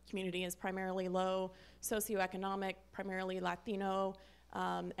 Community is primarily low socioeconomic, primarily Latino,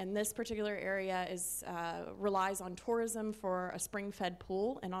 and this particular area relies on tourism for a spring-fed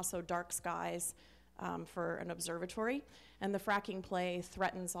pool and also dark skies for an observatory. And the fracking play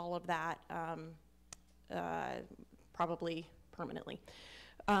threatens all of that, probably permanently.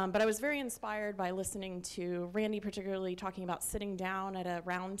 But I was very inspired by listening to Randy particularly talking about sitting down at a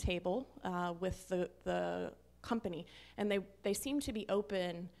round table with the company, and they seem to be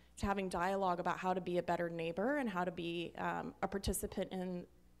open to having dialogue about how to be a better neighbor and how to be a participant in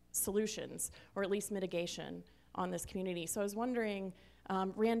solutions, or at least mitigation on this community. So I was wondering,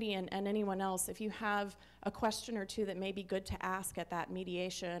 Randy and anyone else, if you have a question or two that may be good to ask at that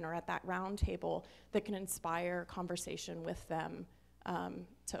mediation or at that round table that can inspire conversation with them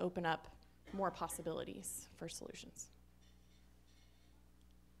to open up more possibilities for solutions.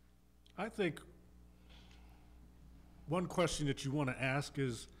 I think one question that you want to ask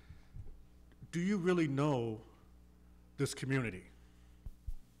is, do you really know this community?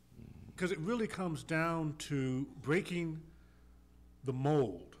 Because it really comes down to breaking the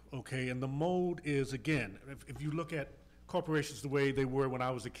mold, okay? And the mold is, again, if you look at corporations the way they were when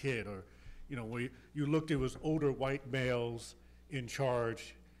I was a kid, or, you know, where you looked, it was older white males in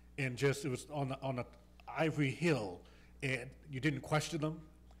charge, and just, it was on a ivory hill, and you didn't question them.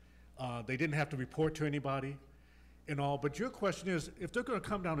 They didn't have to report to anybody and all. But your question is, if they're going to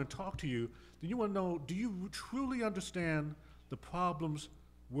come down and talk to you, then you want to know, do you truly understand the problems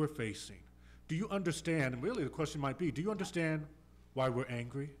we're facing? Do you understand, and really the question might be, do you understand why we're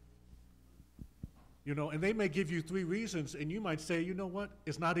angry? You know, and they may give you 3 reasons, and you might say, you know what,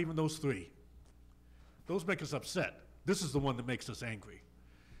 it's not even those 3. Those make us upset. This is the one that makes us angry.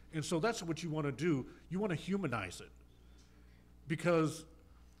 And so that's what you want to do. You want to humanize it, because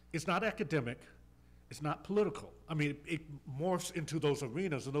it's not academic, It's not political. I mean, it morphs into those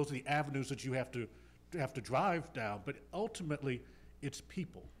arenas, and those are the avenues that you have to drive down. But ultimately, it's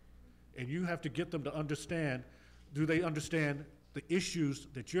people, and you have to get them to understand. Do they understand the issues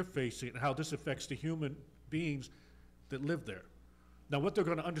that you're facing and how this affects the human beings that live there? Now, what they're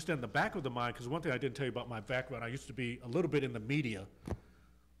going to understand in the back of the mind, because one thing I didn't tell you about my background, I used to be a little bit in the media.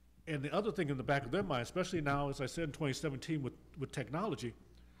 And the other thing in the back of their mind, especially now, as I said, in 2017 with technology,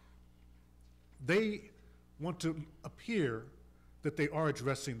 they want to appear that they are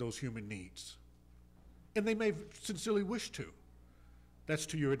addressing those human needs. And they may sincerely wish to. That's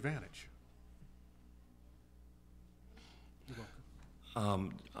to your advantage. You're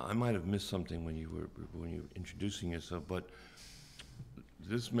welcome. I might have missed something when you were introducing yourself, but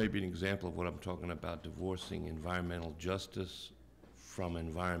this may be an example of what I'm talking about, divorcing environmental justice from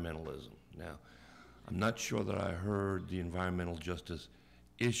environmentalism. Now, I'm not sure that I heard the environmental justice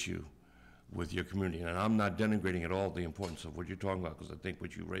issue with your community, and I'm not denigrating at all the importance of what you're talking about, because I think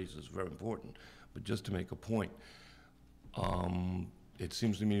what you raised is very important. But just to make a point, it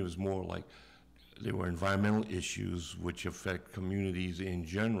seems to me it was more like there were environmental issues which affect communities in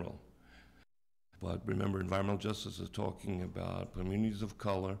general. But remember, environmental justice is talking about communities of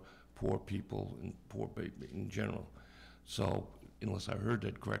color, poor people, and poor people in general. So, unless I heard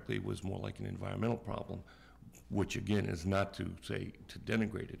that correctly, it was more like an environmental problem, which again is not to say to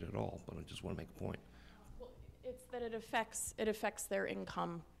denigrate it at all, but I just want to make a point. Well, it's that it affects their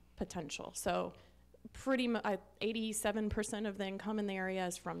income potential. So pretty much 87% of the income in the area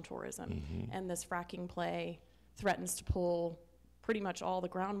is from tourism, and this fracking play threatens to pull pretty much all the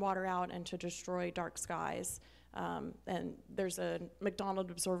groundwater out and to destroy dark skies. And there's a McDonald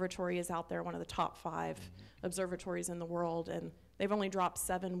Observatory is out there, one of the top 5 observatories in the world, and they've only dropped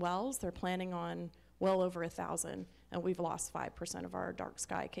 7 wells. They're planning on well over 1,000, and we've lost 5% of our dark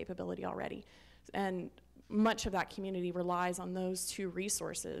sky capability already. And much of that community relies on those 2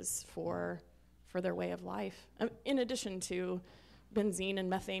 resources for their way of life, in addition to benzene and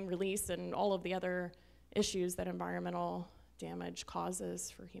methane release and all of the other issues that environmental damage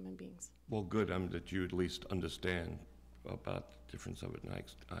causes for human beings. Well, good, that you at least understand about the difference of it, and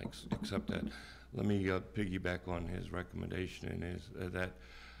I accept that. Let me piggyback on his recommendation, and is that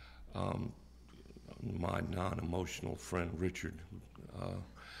my non-emotional friend Richard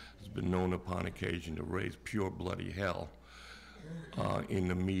has been known upon occasion to raise pure bloody hell in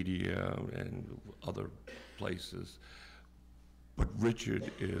the media and other places. But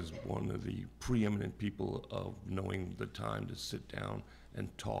Richard is one of the preeminent people of knowing the time to sit down and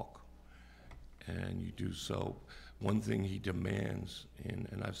talk. And you do so. One thing he demands,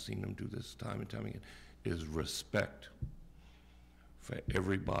 and I've seen him do this time and time again, is respect for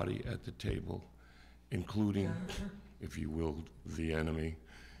everybody at the table, including, if you will, the enemy,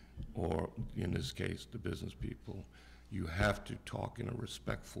 or in this case, the business people. You have to talk in a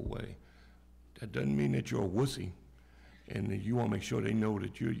respectful way. That doesn't mean that you're a wussy, and that you want to make sure they know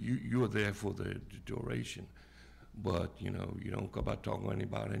that you're there for the duration. But you don't go about talking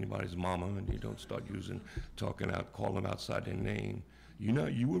about anybody's mama, and you don't start calling them outside their name.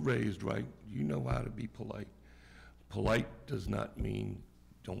 You were raised right. You know how to be polite. Polite does not mean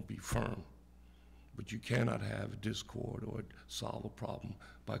don't be firm, but you cannot have discord or solve a problem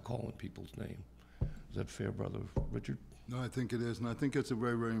by calling people's name. Is that fair, Brother Richard? No, I think it is, and I think it's a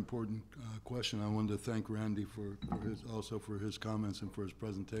very, very important question. I wanted to thank Randy for his comments and for his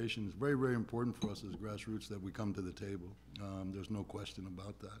presentation. It's very, very important for us as grassroots that we come to the table. There's no question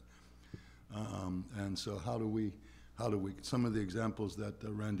about that. And so how do we, some of the examples that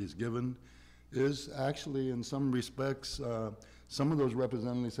Randy's given is actually, in some respects, some of those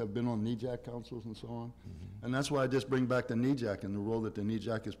representatives have been on NEJAC councils and so on. And that's why I just bring back the NEJAC and the role that the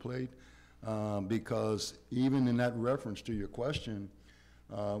NEJAC has played. Because even in that reference to your question,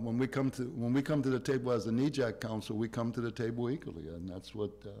 when we come to the table as the NEJAC Council, we come to the table equally, and that's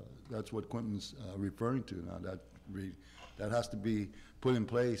what Quentin's referring to now. That has to be put in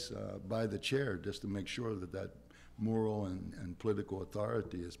place by the chair, just to make sure that moral and political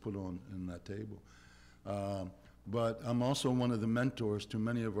authority is put on in that table. But I'm also one of the mentors to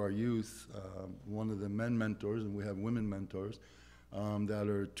many of our youth, one of the men mentors, and we have women mentors. That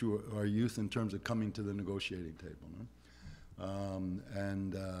are to our youth in terms of coming to the negotiating table, no?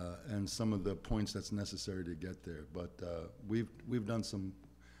 And some of the points that's necessary to get there. But we've done some.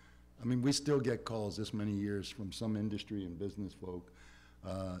 I mean, we still get calls this many years from some industry and business folk,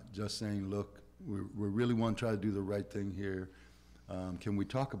 just saying, look, we really want to try to do the right thing here. Can we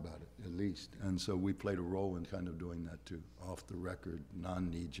talk about it at least? And so we played a role in kind of doing that too, off the record,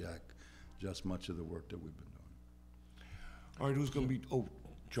 non-NEJAC, just much of the work that we've been doing. All right, who's going to be,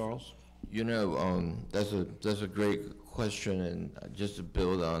 Charles? That's a great question, and just to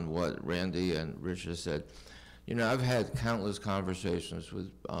build on what Randy and Richard said, I've had countless conversations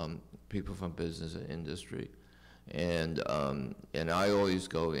with people from business and industry, and I always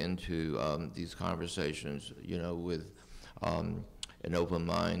go into these conversations, with an open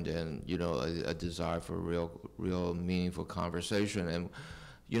mind and a desire for real meaningful conversation. And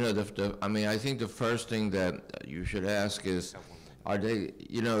I think the first thing that you should ask is, are they,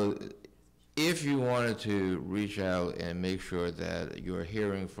 if you wanted to reach out and make sure that you're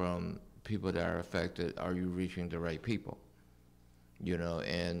hearing from people that are affected, are you reaching the right people?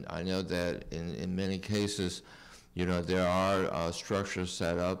 And I know that in many cases, there are structures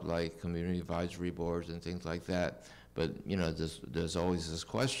set up like community advisory boards and things like that. But there's always this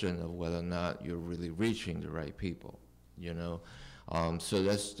question of whether or not you're really reaching the right people. So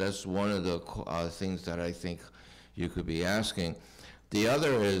that's one of the things that I think you could be asking. The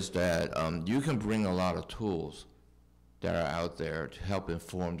other is that you can bring a lot of tools that are out there to help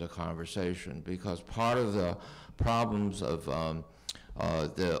inform the conversation, because part of the problems of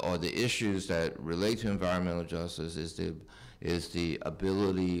the issues that relate to environmental justice is the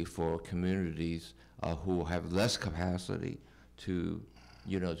ability for communities who have less capacity to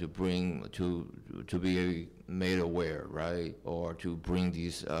be made aware, right, or to bring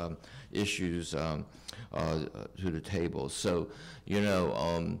these issues to the table. So,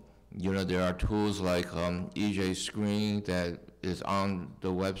 there are tools like EJ Screen that is on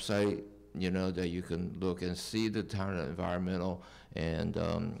the website, that you can look and see the kind of environmental and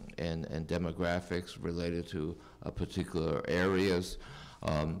demographics related to particular areas.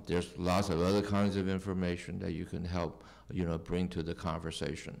 There's lots of other kinds of information that you can help, bring to the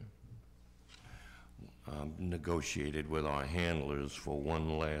conversation. Negotiated with our handlers for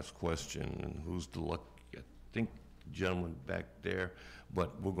one last question, and who's the lucky? I think the gentleman back there,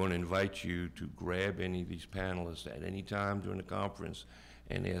 but we're going to invite you to grab any of these panelists at any time during the conference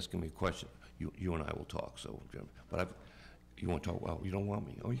and ask them a question. You and I will talk, so, but you want to talk? Well, you don't want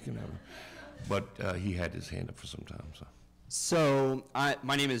me? Oh, you can have him. But he had his hand up for some time, so. So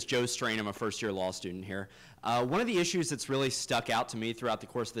my name is Joe Strain. I'm a first-year law student here. One of the issues that's really stuck out to me throughout the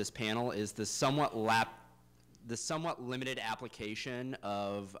course of this panel is the somewhat limited application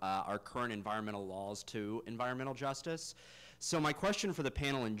of our current environmental laws to environmental justice. So my question for the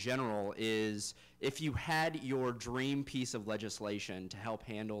panel in general is, if you had your dream piece of legislation to help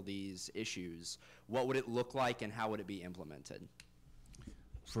handle these issues, what would it look like and how would it be implemented?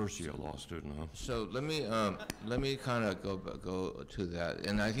 First-year law student, huh? So let me kind of go to that,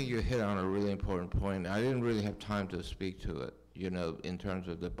 and I think you hit on a really important point. I didn't really have time to speak to it, in terms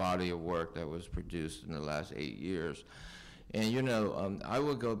of the body of work that was produced in the last 8 years. And I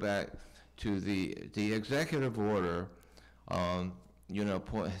will go back to the executive order.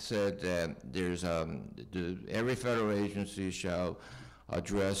 Said that there's every federal agency shall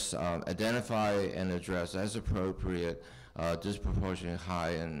identify and address as appropriate disproportionately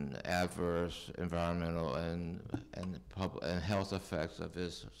high and adverse environmental and health effects of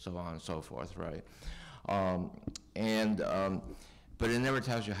this, so on and so forth, right? But it never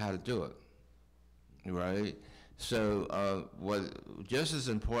tells you how to do it, right? So what just as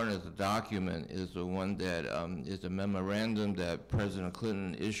important as the document is the one that is the memorandum that President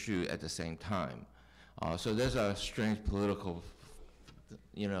Clinton issued at the same time. So there's a strange political,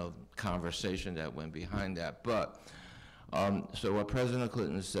 conversation that went behind that. But so what President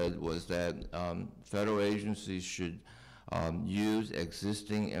Clinton said was that federal agencies should use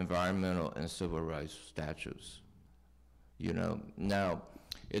existing environmental and civil rights statutes. Now,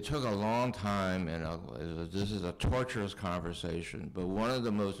 it took a long time, and this is a torturous conversation, but one of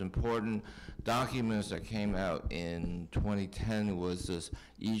the most important documents that came out in 2010 was this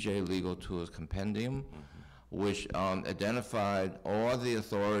EJ Legal Tools Compendium, which identified all the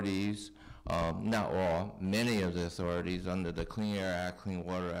authorities, not all, many of the authorities under the Clean Air Act, Clean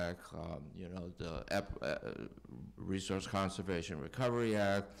Water Act, the Resource Conservation Recovery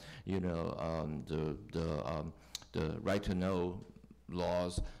Act, the Right to Know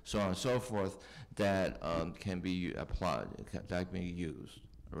laws, so on and so forth, that can be applied, that can be used,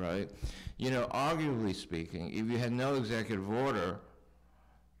 right? Arguably speaking, if you had no executive order,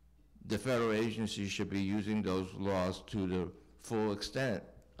 the federal agency should be using those laws to the full extent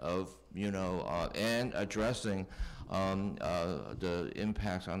of, and addressing the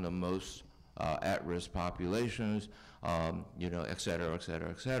impacts on the most at-risk populations, et cetera, et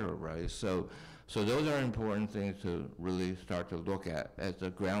cetera, et cetera, right? So those are important things to really start to look at as the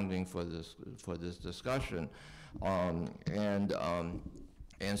grounding for this discussion, and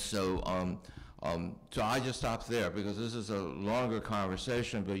so So I just stopped there because this is a longer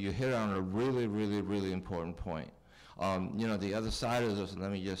conversation, but you hit on a really, really, really important point. You know, the other side of this,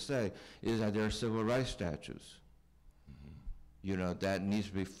 let me just say, is that there are civil rights statutes. You know, that needs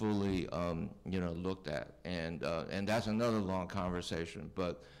to be fully, you know, looked at. And that's another long conversation.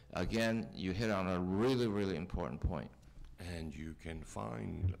 But again, you hit on a really, really important point. And you can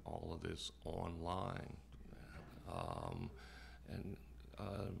find all of this online.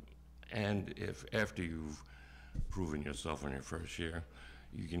 And if after you've proven yourself in your first year,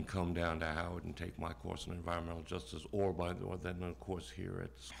 you can come down to Howard and take my course in environmental justice, or then a course here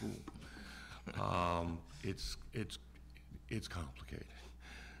at the school. It's complicated.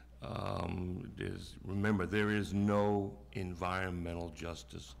 Remember, there is no environmental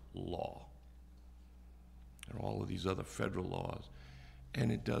justice law. There are all of these other federal laws,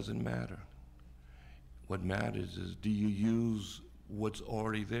 and it doesn't matter. What matters is, do you use what's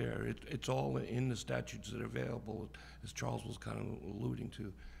already there? It's all in the statutes that are available, as Charles was kind of alluding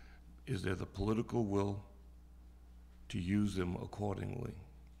to. Is there the political will to use them accordingly?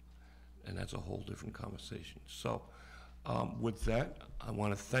 And that's a whole different conversation. So with that, I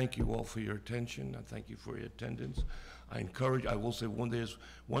want to thank you all for your attention. I thank you for your attendance. I will say there's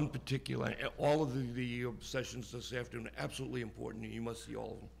one particular, all of the sessions this afternoon are absolutely important, and you must see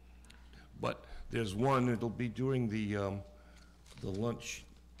all of them. But there's one, it'll be during the lunch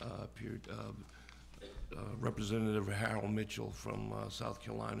period. Representative Harold Mitchell from South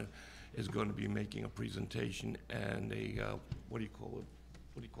Carolina is going to be making a presentation and a, what do you call it?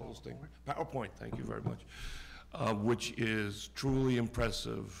 What do you call this thing? PowerPoint, thank you very much. Which is truly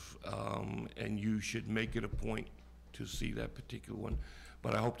impressive, and you should make it a point to see that particular one.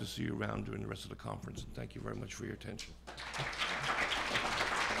 But I hope to see you around during the rest of the conference, and thank you very much for your attention.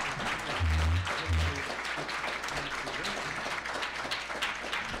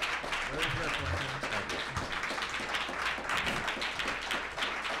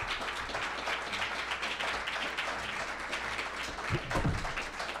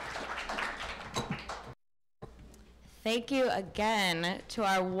 Thank you again to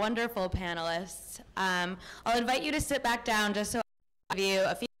our wonderful panelists. I'll invite you to sit back down just so I can give you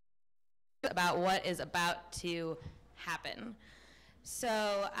a few about what is about to happen. So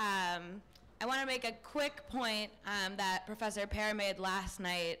I want to make a quick point that Professor Pear made last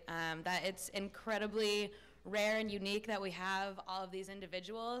night, that it's incredibly rare and unique that we have all of these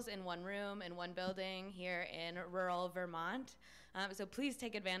individuals in one room, in one building here in rural Vermont. So please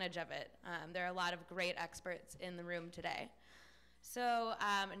take advantage of it. There are a lot of great experts in the room today. So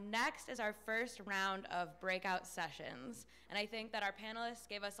next is our first round of breakout sessions. And I think that our panelists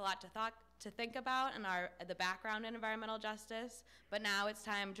gave us a lot to think about in the background in environmental justice, but now it's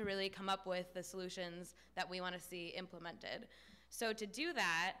time to really come up with the solutions that we want to see implemented. So to do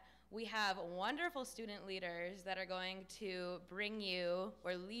that, we have wonderful student leaders that are going to bring you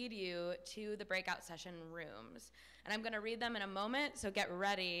or lead you to the breakout session rooms. And I'm going to read them in a moment, so get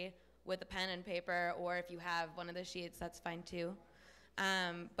ready with a pen and paper, or if you have one of the sheets, that's fine too.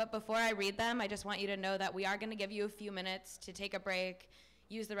 But before I read them, I just want you to know that we are going to give you a few minutes to take a break,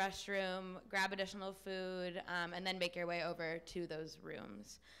 use the restroom, grab additional food, and then make your way over to those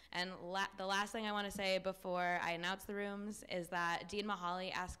rooms. And the last thing I want to say before I announce the rooms is that Dean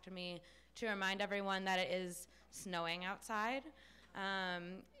Mihaly asked me to remind everyone that it is snowing outside.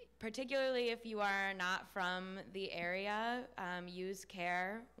 Particularly if you are not from the area, use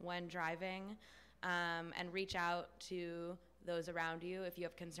care when driving, and reach out to those around you if you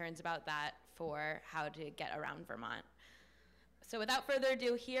have concerns about that for how to get around Vermont. So without further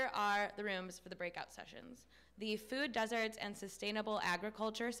ado, here are the rooms for the breakout sessions. The Food, Deserts, and Sustainable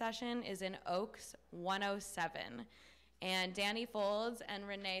Agriculture session is in Oaks 107. And Danny Folds and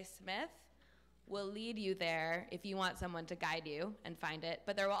Renee Smith will lead you there if you want someone to guide you and find it.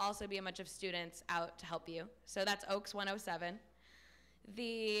 But there will also be a bunch of students out to help you. So that's Oaks 107.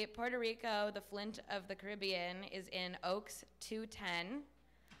 The Puerto Rico, the Flint of the Caribbean, is in Oaks 210.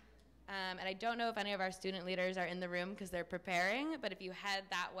 And I don't know if any of our student leaders are in the room because they're preparing, but if you head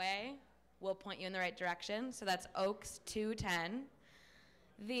that way, we'll point you in the right direction. So that's Oaks 210.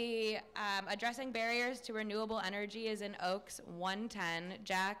 The Addressing Barriers to Renewable Energy is in Oaks 110.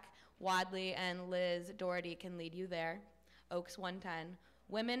 Jack Wadley and Liz Doherty can lead you there. Oaks 110.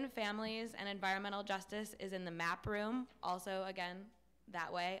 Women, Families, and Environmental Justice is in the MAP room, also, again,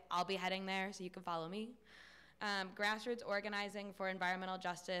 that way. I'll be heading there, so you can follow me. Grassroots Organizing for Environmental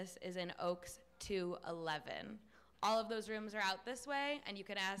Justice is in Oaks 211. All of those rooms are out this way, and you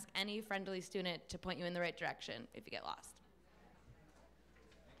can ask any friendly student to point you in the right direction if you get lost.